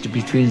confused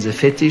between the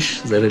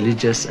fetish, the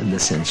religious, and the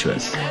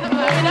sensuous.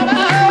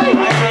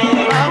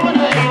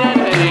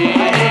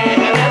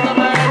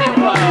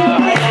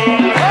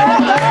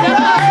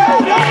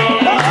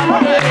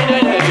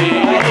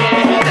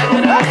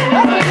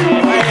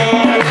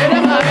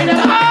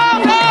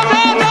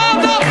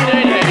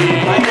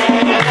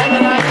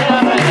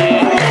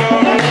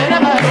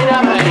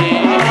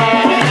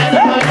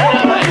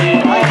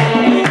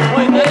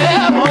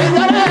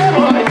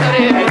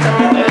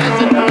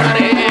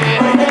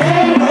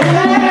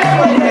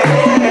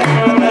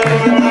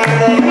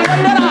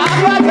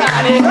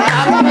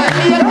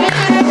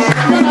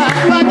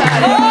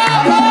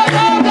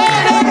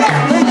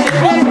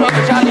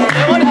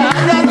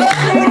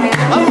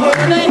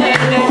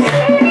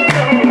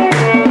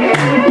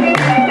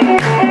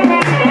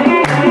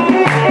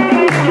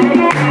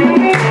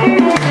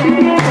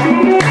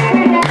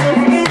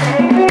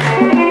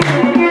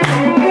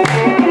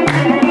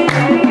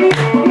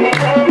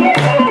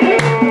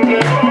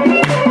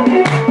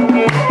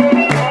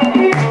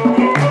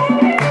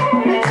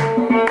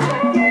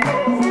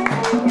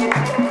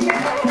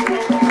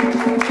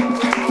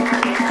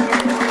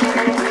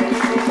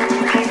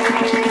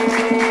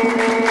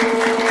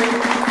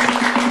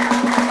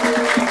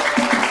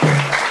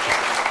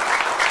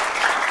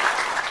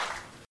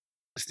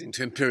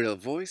 To Imperial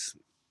Voice.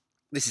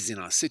 This is In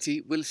Our City.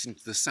 We're listening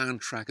to the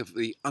soundtrack of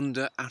the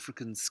Under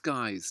African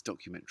Skies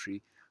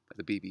documentary by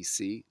the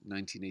BBC,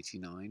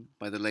 1989,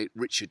 by the late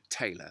Richard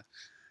Taylor.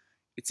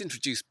 It's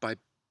introduced by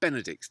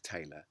Benedict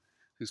Taylor,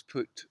 who's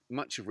put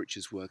much of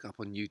Richard's work up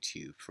on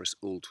YouTube for us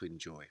all to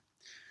enjoy.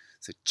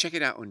 So check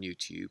it out on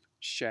YouTube,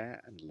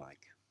 share and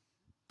like.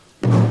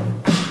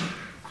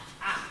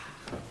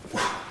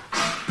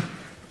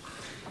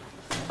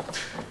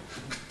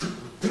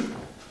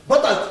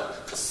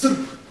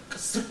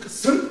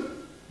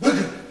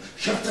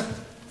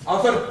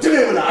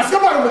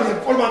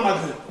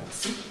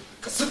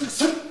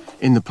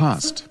 In the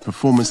past,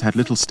 performers had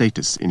little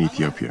status in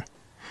Ethiopia.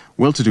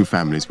 Well-to-do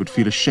families would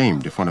feel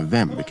ashamed if one of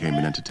them became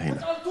an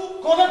entertainer.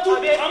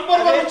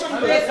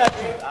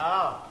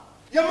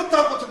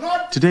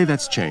 Today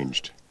that's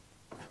changed.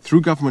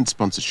 Through government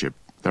sponsorship,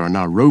 there are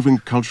now roving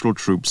cultural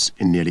troops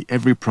in nearly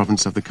every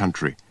province of the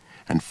country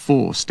and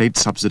 4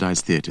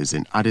 state-subsidized theaters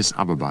in Addis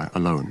Ababa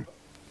alone.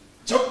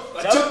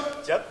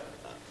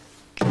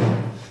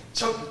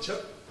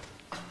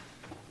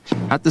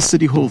 At the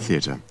City Hall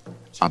Theatre,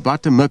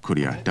 Abate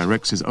Mercuria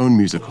directs his own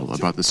musical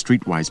about the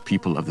streetwise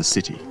people of the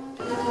city.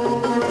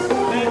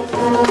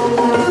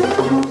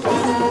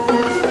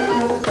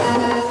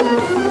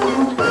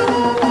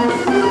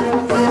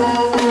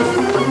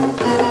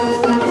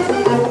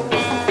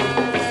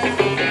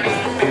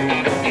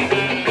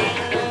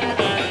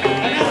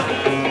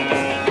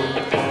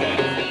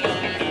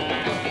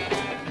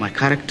 My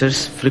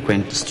characters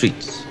frequent the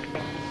streets,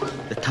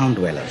 the town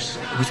dwellers,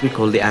 which we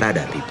call the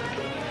Arada people.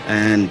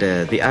 And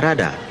the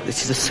Arada,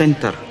 this is the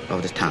center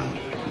of the town,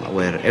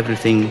 where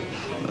everything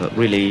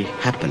really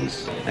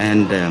happens.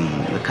 And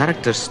the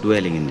characters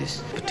dwelling in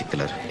this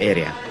particular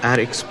area are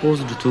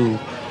exposed to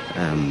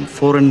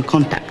foreign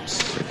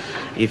contacts.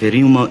 If a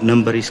new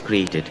number is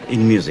created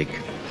in music,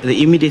 they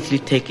immediately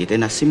take it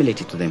and assimilate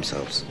it to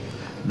themselves.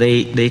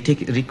 They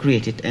take it,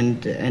 recreate it,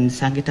 and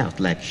sang it out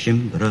like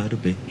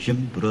shimbradabe,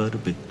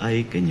 shimbradabe,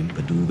 I can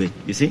yimbadube.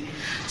 You see,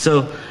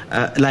 so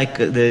like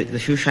the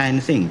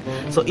shoeshine thing.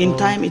 So in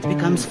time it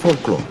becomes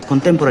folklore,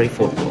 contemporary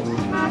folklore.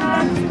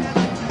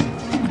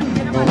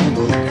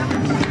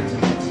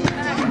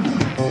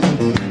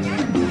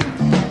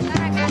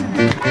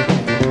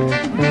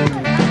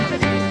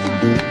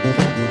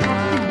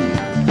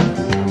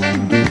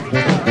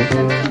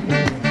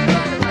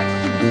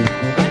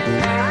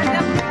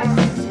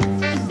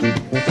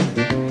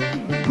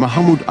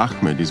 Mahmoud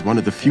Ahmed is one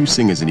of the few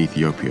singers in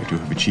Ethiopia to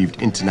have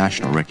achieved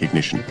international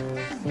recognition.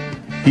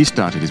 He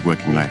started his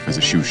working life as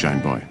a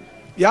shoeshine boy.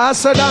 Ya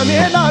salami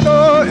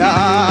lalo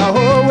ya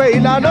ho way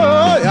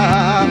lalo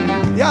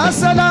ya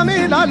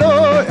salami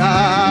lalo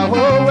ya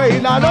ho way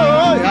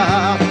lalo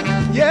ya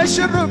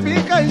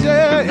yeshrubi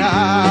kanje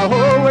ya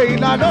ho way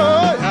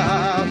lalo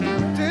ya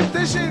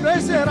titishi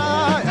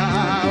resera ya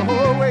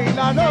ho way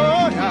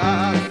lalo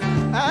ya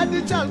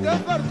adichal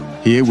gafartu.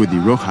 Here with the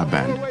Roha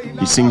Band,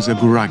 he sings a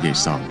Gurage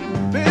song.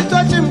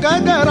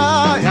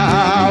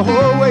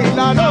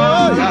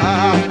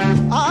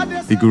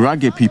 The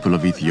Gurage people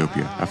of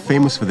Ethiopia are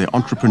famous for their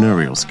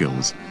entrepreneurial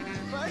skills,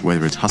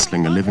 whether it's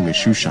hustling a living as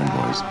shoeshine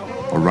boys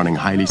or running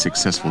highly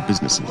successful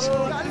businesses.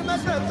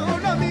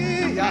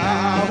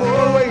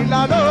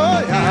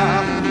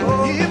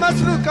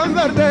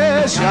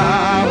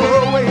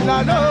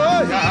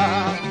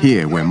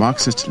 Here, where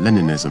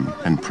Marxist-Leninism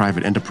and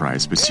private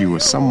enterprise pursue a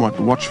somewhat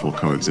watchful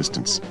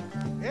coexistence,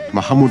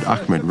 Mahmoud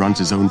Ahmed runs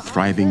his own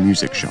thriving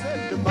music shop.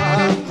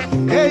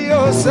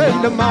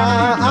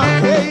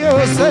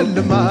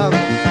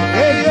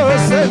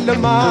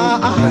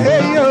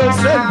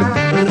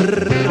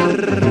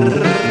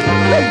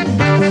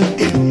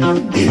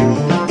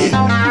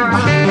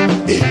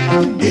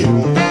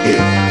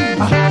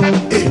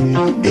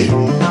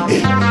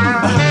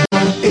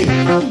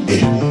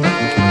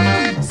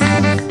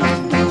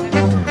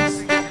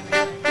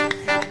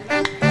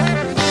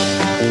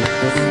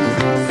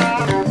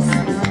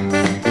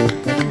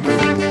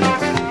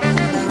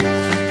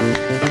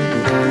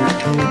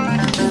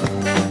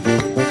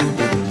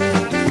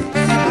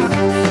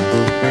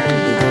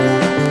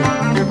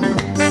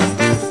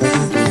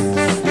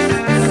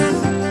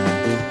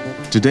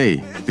 Today,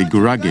 the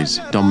Gurages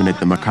dominate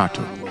the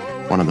Mercato,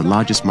 one of the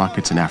largest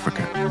markets in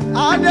Africa.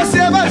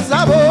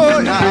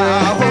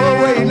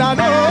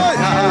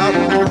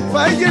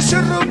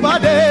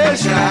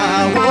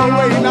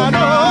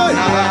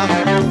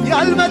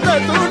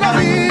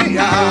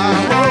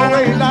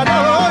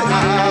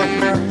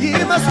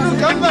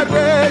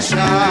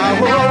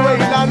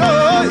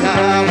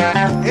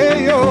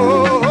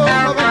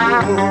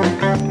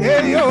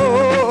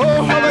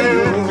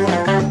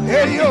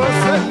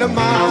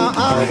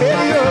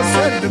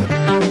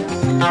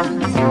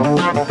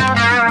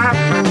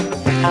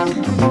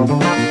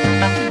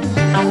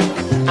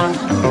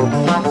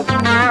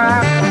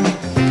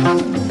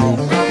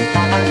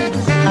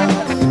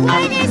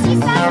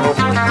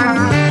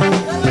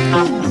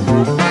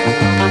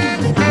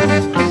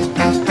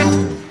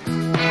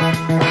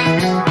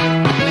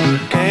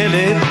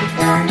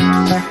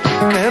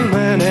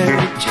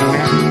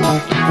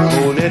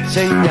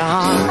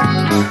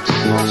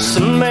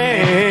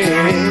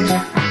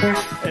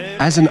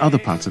 As in other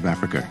parts of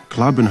Africa,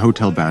 club and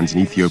hotel bands in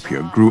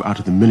Ethiopia grew out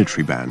of the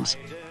military bands.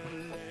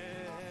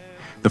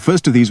 The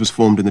first of these was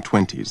formed in the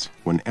 1920s,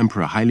 when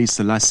Emperor Haile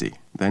Selassie,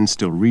 then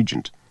still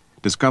regent,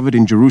 discovered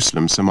in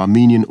Jerusalem some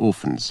Armenian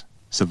orphans,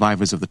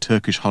 survivors of the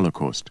Turkish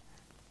Holocaust.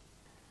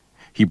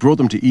 He brought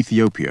them to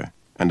Ethiopia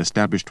and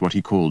established what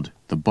he called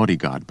the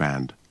Bodyguard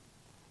Band.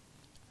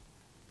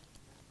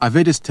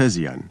 Avedis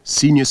Terzian,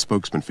 senior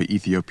spokesman for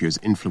Ethiopia's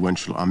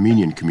influential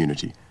Armenian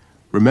community,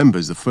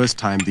 remembers the first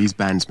time these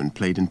bandsmen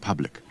played in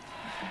public.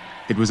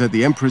 It was at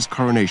the emperor's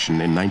coronation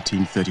in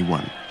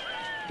 1931,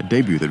 a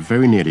debut that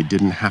very nearly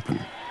didn't happen.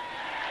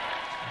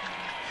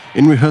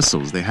 In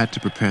rehearsals, they had to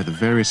prepare the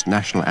various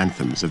national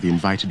anthems of the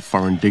invited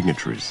foreign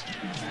dignitaries.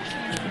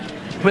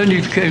 when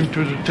it came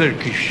to the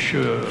Turkish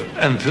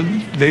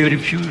anthem, they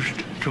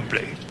refused to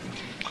play.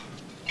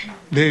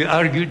 They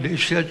argued, they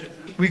said,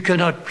 we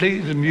cannot play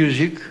the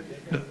music,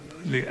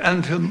 the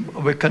anthem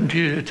of a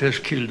country that has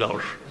killed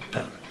our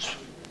parents.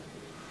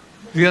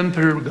 The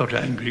emperor got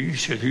angry.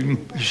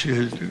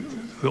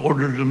 He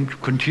ordered them to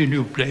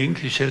continue playing.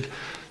 He said,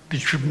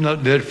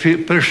 their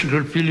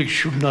personal feelings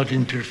should not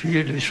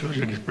interfere. This was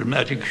a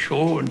diplomatic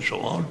show and so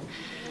on.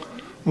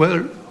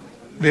 Well,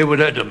 they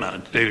were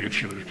adamant. They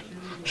refused.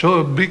 So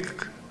a big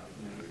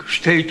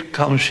state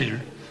council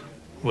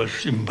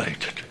was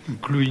invited,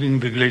 including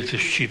the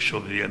greatest chiefs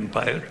of the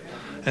empire.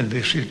 And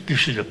they said,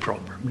 this is a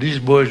problem. These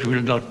boys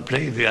will not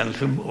play the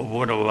anthem of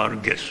one of our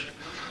guests.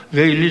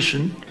 They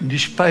listened.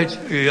 Despite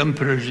the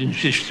emperor's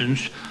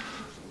insistence,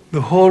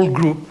 the whole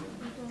group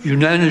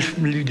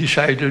unanimously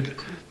decided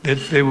that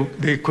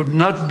they could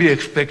not be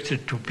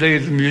expected to play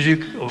the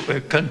music of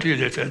a country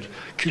that had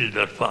killed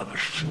their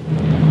fathers.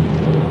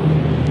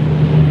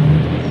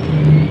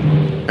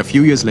 A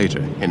few years later,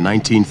 in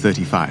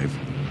 1935,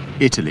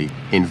 Italy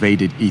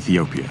invaded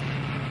Ethiopia.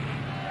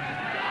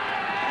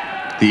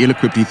 The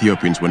ill-equipped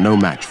Ethiopians were no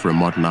match for a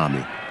modern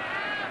army.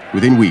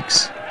 Within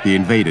weeks, the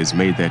invaders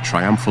made their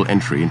triumphal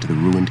entry into the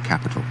ruined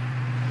capital.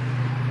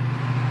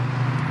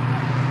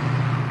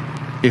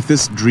 If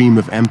this dream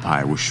of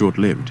empire was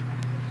short-lived,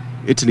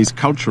 Italy's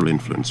cultural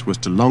influence was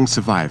to long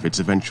survive its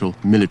eventual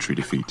military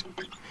defeat.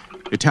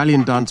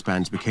 Italian dance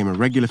bands became a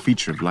regular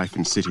feature of life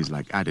in cities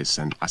like Addis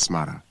and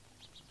Asmara.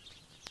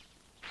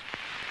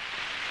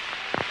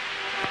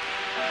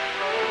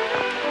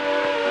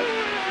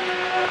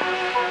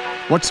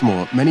 What's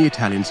more, many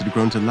Italians had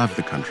grown to love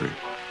the country.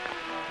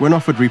 When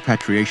offered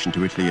repatriation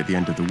to Italy at the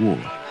end of the war,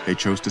 they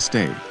chose to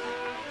stay.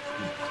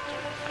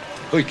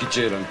 Poi chi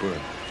c'era ancora?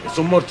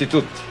 Sono morti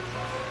tutti.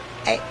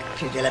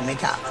 Più della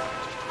metà.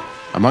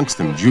 Amongst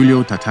them,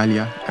 Giulio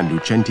Tartaglia and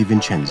Lucenti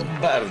Vincenzo.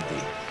 Lombardi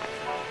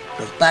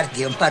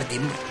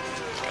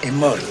è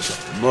morto.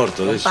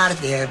 Morto adesso.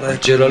 Lombardi è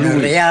c'era lui.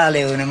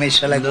 Reale, hanno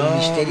messo la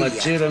commisteria. Ma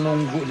c'era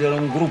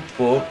un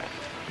gruppo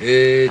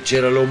e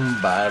c'era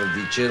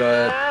Lombardi,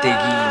 c'era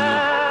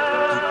Teghini.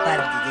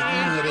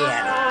 Teghini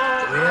Reale.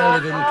 Reale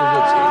è venuto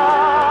da sì.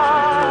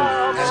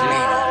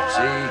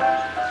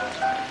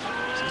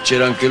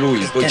 C'era anche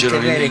lui, poi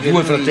c'erano i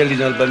due fratelli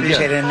nalbandiani. Lui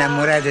si era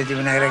innamorato di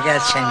una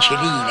ragazza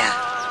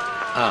Angelina.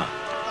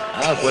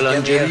 Quella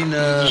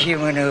Angelina.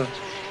 Dicevano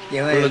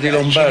quella di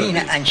Lombardi.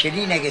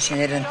 Angelina che se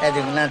n'era andata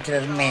con un altro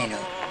armeno.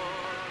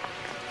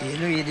 E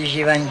lui gli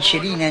diceva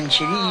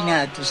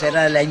Angelina, tu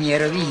sarai la mia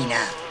rovina.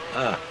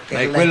 Ma per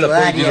è la quella tua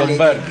poi aria, di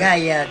Lombardi.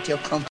 Gaia, ti ho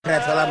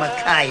comprato la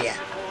maccaia.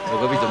 Ho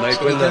capito, ma è se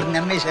quella. ritorni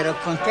a me sarò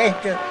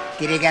contento,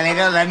 ti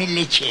regalerò la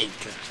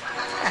 1100.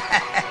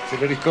 Se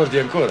lo ricordi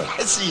ancora?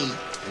 Sì.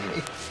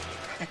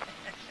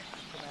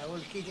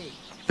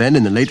 Then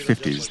in the late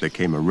 50s, there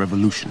came a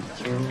revolution.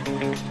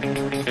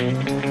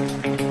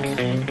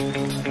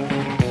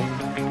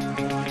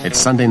 It's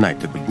Sunday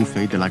night at the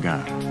Buffet de la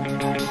Gare.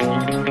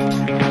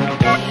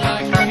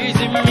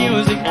 Crazy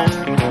music,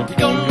 you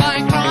don't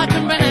like rock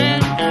and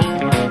band.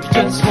 You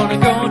just wanna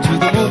go to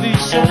the movie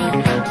show.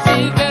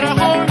 See better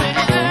hold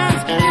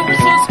hands, you were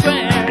so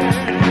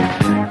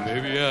square.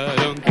 Baby, I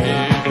don't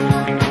care.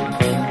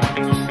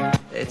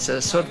 It's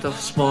a sort of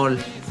small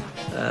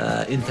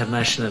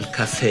international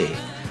cafe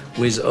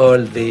with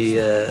all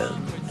the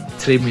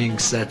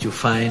trimmings that you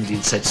find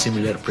in such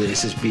similar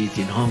places, be it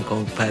in Hong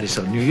Kong, Paris,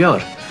 or New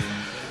York.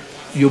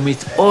 You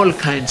meet all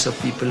kinds of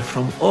people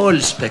from all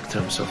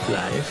spectrums of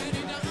life,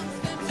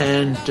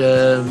 and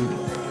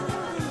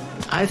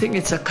I think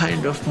it's a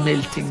kind of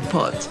melting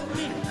pot.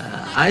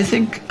 I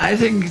think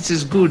it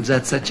is good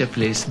that such a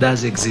place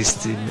does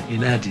exist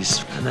in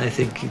Addis, and I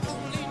think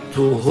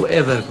to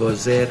whoever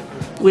goes there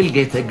will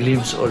get a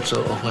glimpse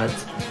also of what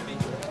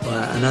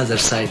another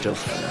side of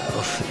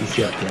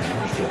Ethiopia.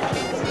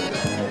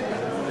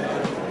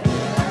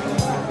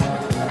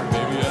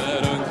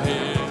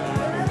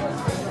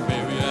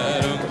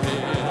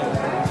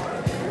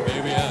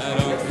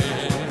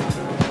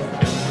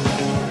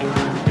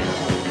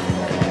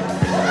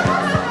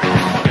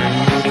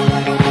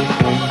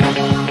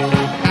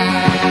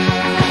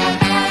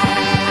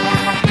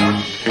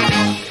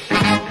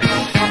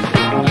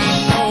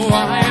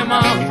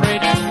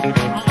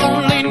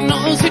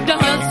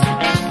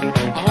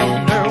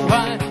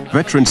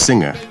 Veteran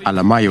singer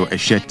Alamayo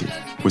Eshete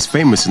was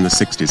famous in the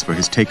 60s for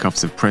his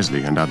takeoffs of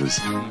Presley and others.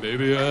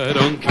 Baby, I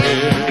don't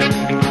care.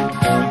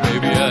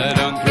 Baby, I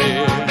don't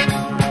care.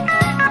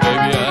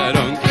 Baby, I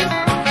don't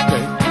care.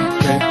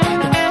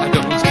 I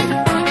don't care.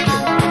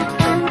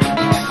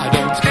 I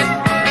don't care.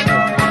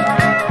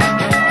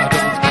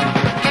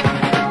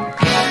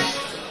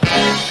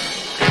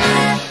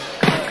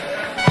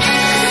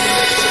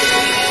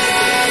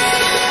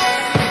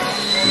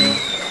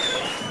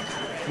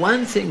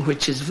 One thing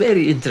which is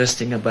very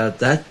interesting about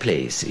that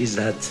place is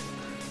that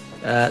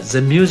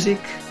the music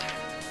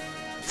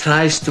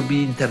tries to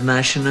be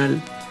international,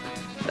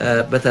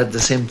 but at the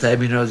same time,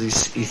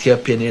 this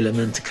Ethiopian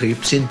element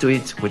creeps into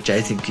it, which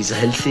I think is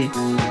healthy.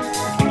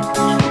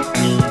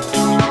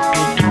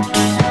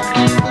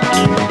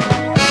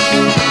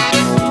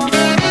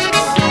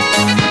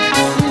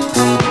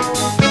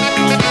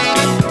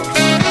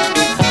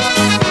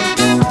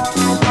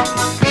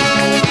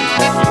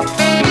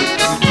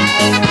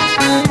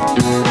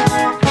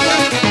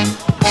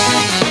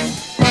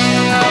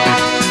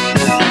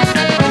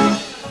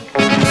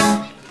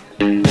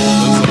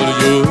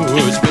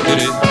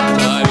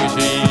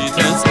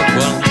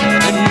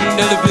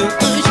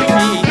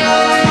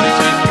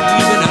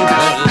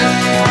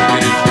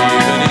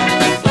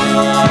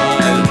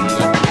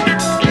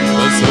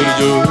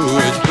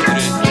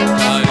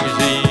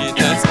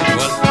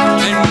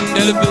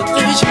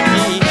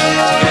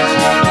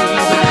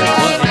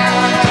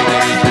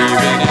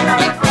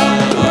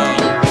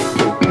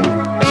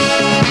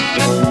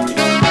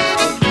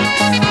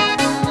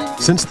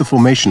 Since the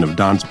formation of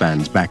dance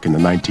bands back in the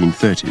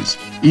 1930s,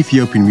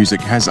 Ethiopian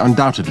music has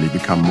undoubtedly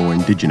become more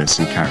indigenous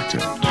in character.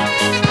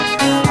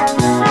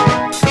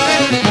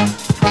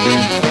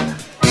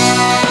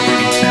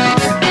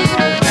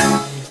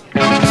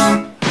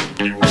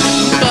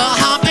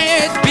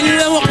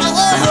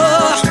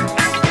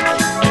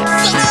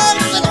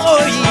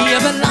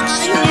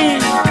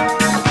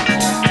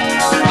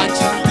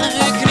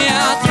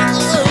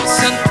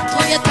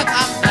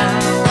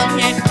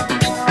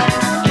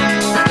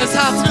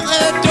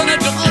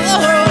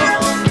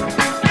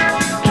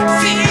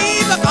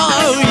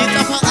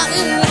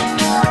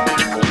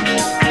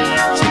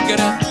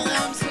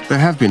 There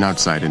have been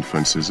outside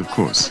influences, of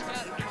course,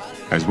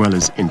 as well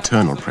as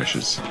internal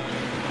pressures.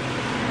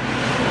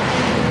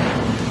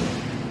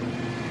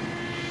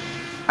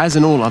 As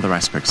in all other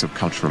aspects of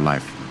cultural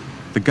life,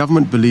 the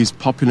government believes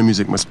popular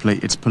music must play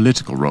its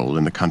political role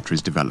in the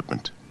country's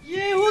development.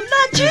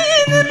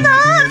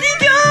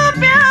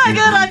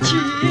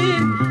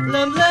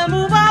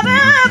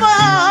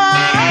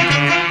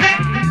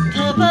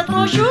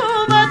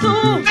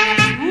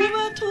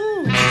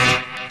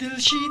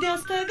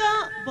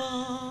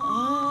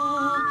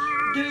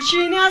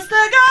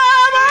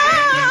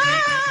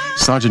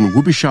 Sergeant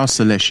Wubisha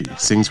Seleshi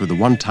sings with the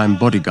one-time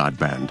bodyguard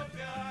band,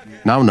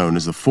 now known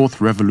as the 4th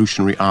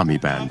Revolutionary Army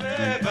Band.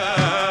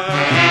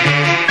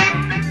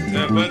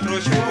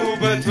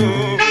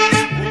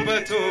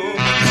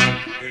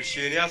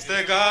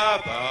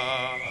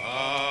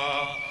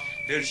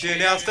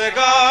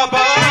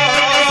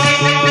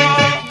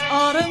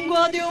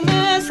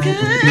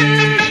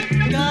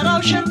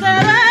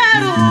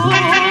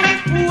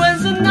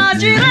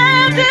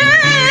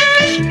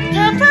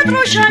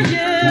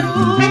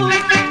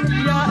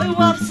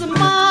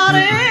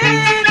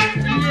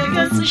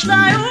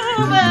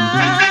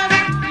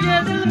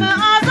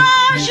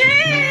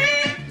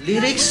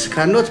 Lyrics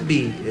cannot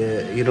be,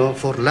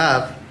 for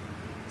love,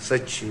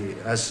 such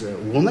as a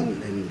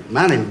woman and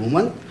man and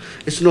woman.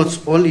 It's not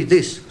only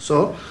this.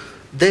 So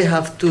they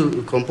have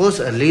to compose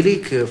a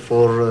lyric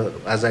for,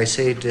 as I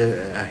said,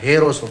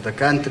 heroes of the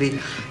country,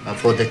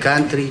 for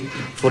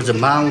the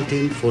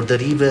mountain, for the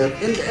river,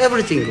 and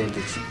everything on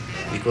this.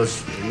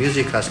 Because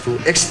music has to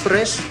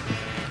express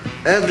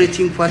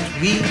everything what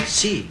we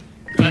see.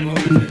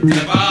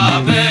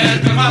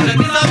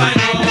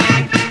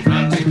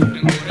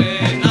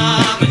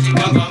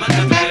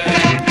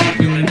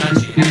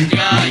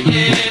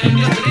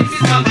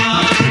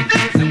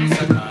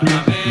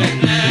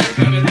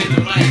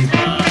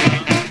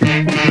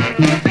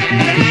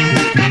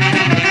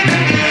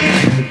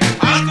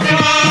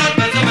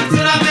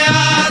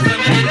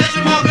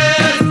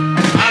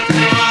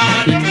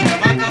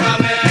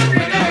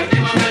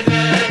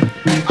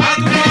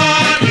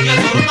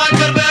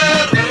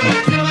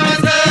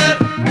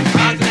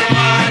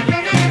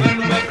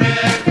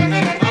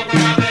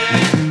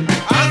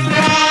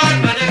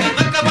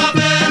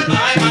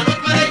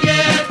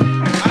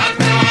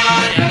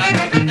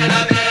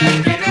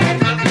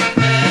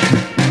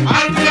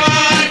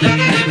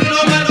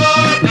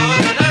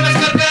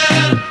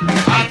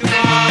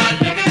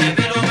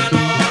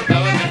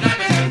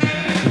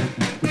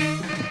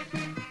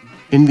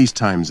 In these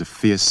times of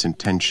fierce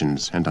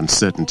intentions and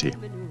uncertainty,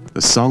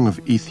 the song of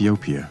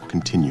Ethiopia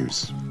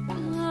continues,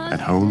 at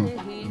home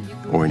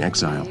or in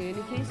exile,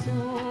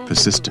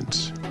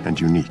 persistent and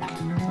unique.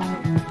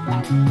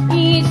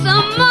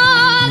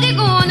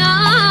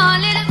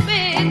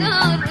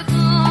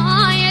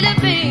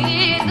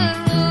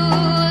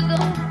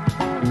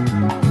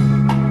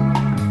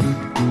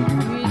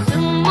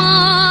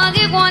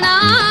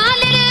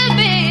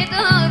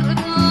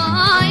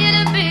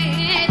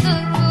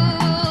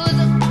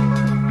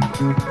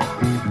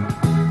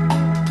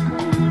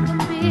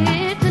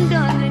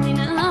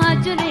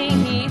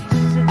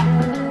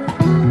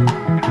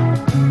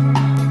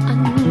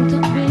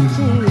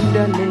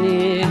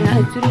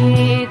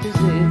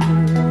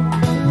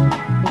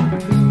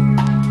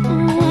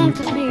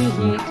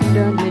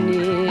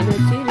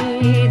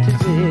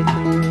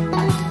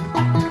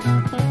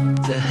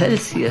 The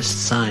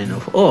healthiest sign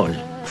of all,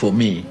 for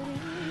me,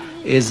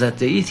 is that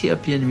the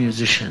Ethiopian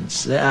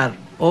musicians, they are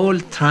all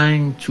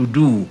trying to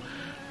do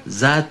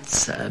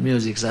that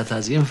music that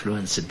has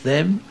influenced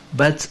them,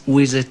 but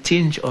with a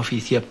tinge of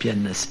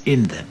Ethiopianness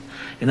in them.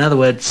 In other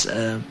words,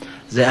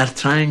 they are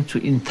trying to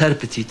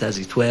interpret it, as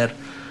it were,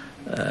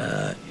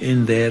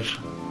 in their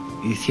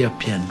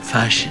Ethiopian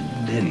fashion,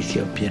 their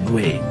Ethiopian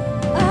way.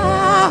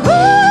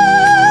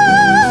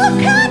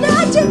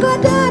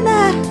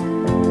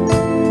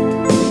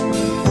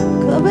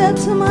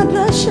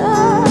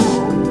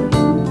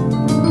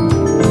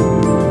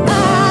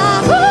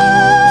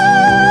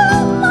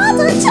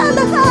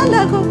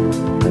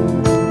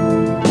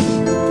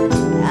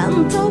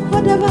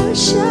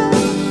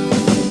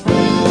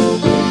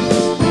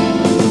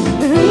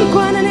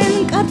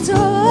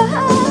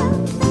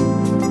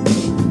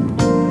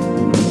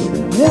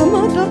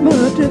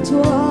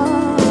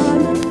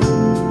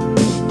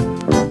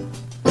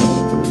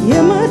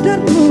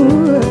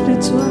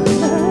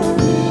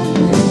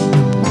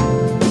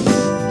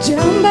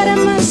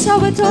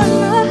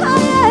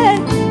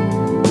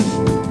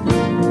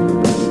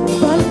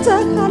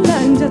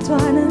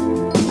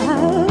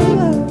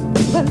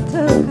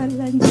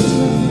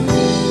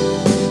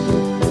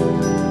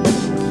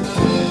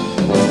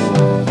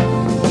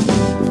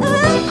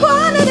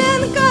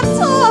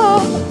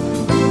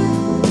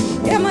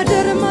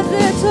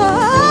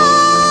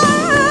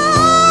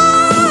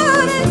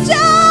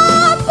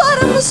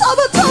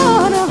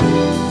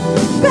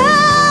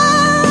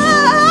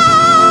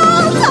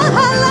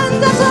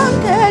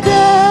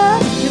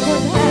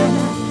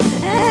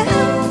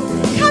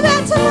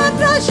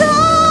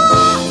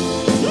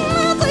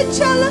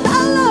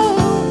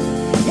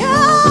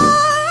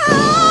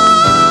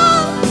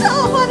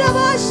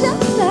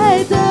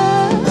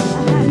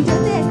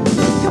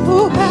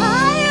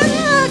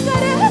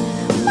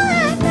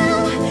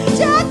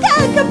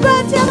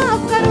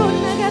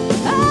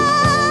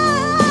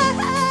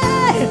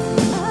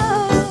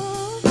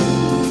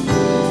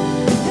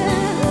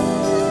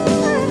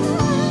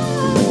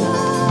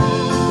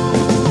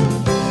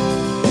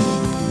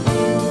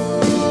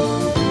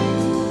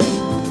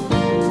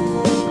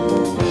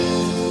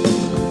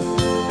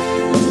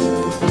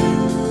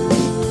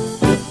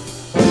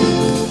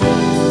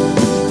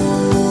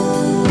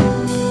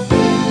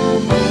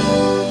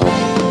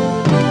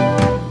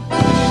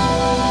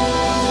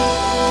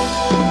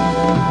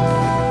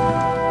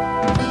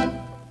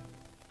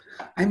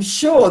 I'm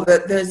sure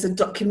that there's a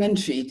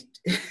documentary.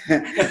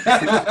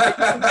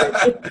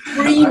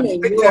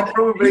 Screaming. There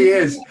probably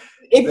is.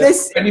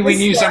 If we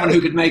knew someone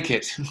who could make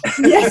it.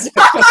 Yes.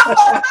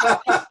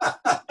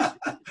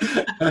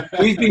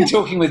 We've been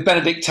talking with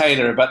Benedict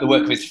Taylor about the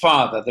work of his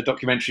father, the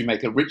documentary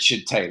maker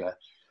Richard Taylor.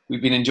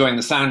 We've been enjoying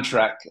the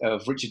soundtrack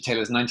of Richard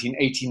Taylor's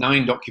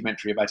 1989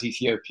 documentary about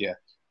Ethiopia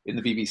in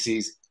the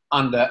BBC's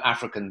Under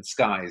African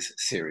Skies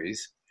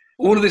series.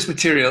 All of this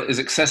material is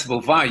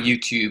accessible via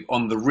YouTube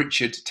on the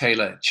Richard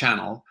Taylor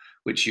channel,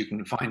 which you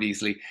can find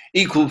easily.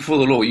 Equal Before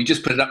the Law, you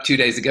just put it up 2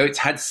 days ago. It's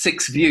had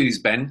 6 views,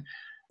 Ben.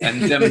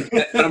 And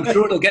I'm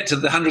sure it'll get to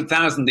the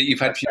 100,000 that you've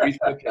had for your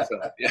Ethiopia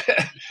film.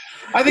 Yeah.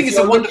 I think it's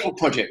a wonderful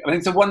project. I think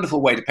it's a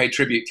wonderful way to pay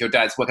tribute to your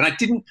dad's work. And I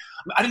didn't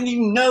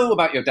even know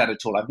about your dad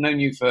at all. I've known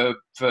you for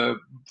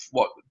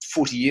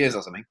 40 years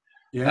or something.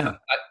 Yeah.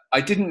 I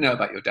didn't know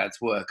about your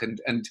dad's work,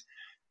 and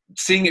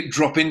seeing it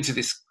drop into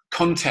this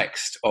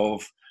context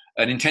of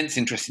an intense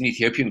interest in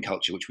Ethiopian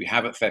culture, which we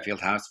have at Fairfield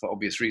House for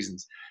obvious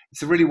reasons.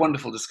 It's a really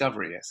wonderful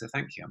discovery. So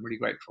thank you. I'm really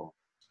grateful.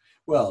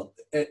 Well,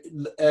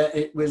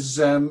 it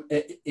was.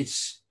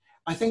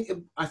 I think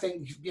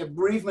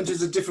bereavement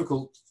is a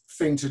difficult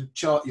thing to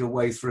chart your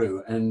way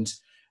through, and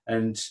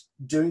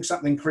doing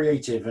something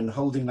creative and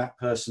holding that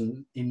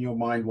person in your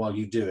mind while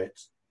you do it,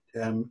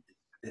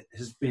 it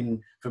has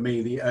been for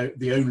me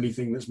the only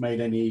thing that's made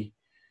any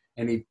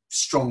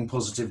strong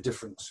positive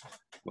difference.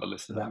 Well,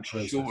 listen, I'm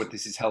sure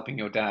this is helping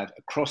your dad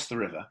across the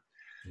river,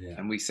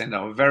 and we send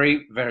our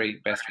very, very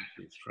best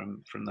wishes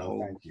from the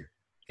whole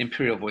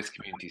Imperial Voice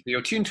community. So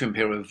you're tuned to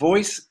Imperial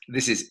Voice.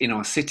 This is In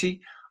Our City.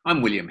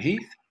 I'm William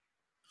Heath.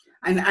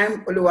 And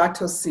I'm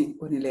Oluwatosin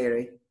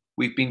Onilere.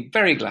 We've been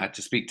very glad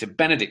to speak to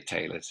Benedict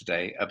Taylor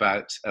today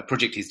about a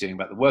project he's doing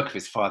about the work of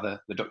his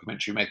father, the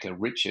documentary maker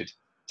Richard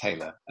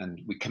Taylor,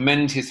 and we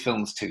commend his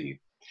films to you.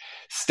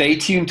 Stay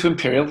tuned to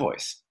Imperial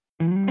Voice.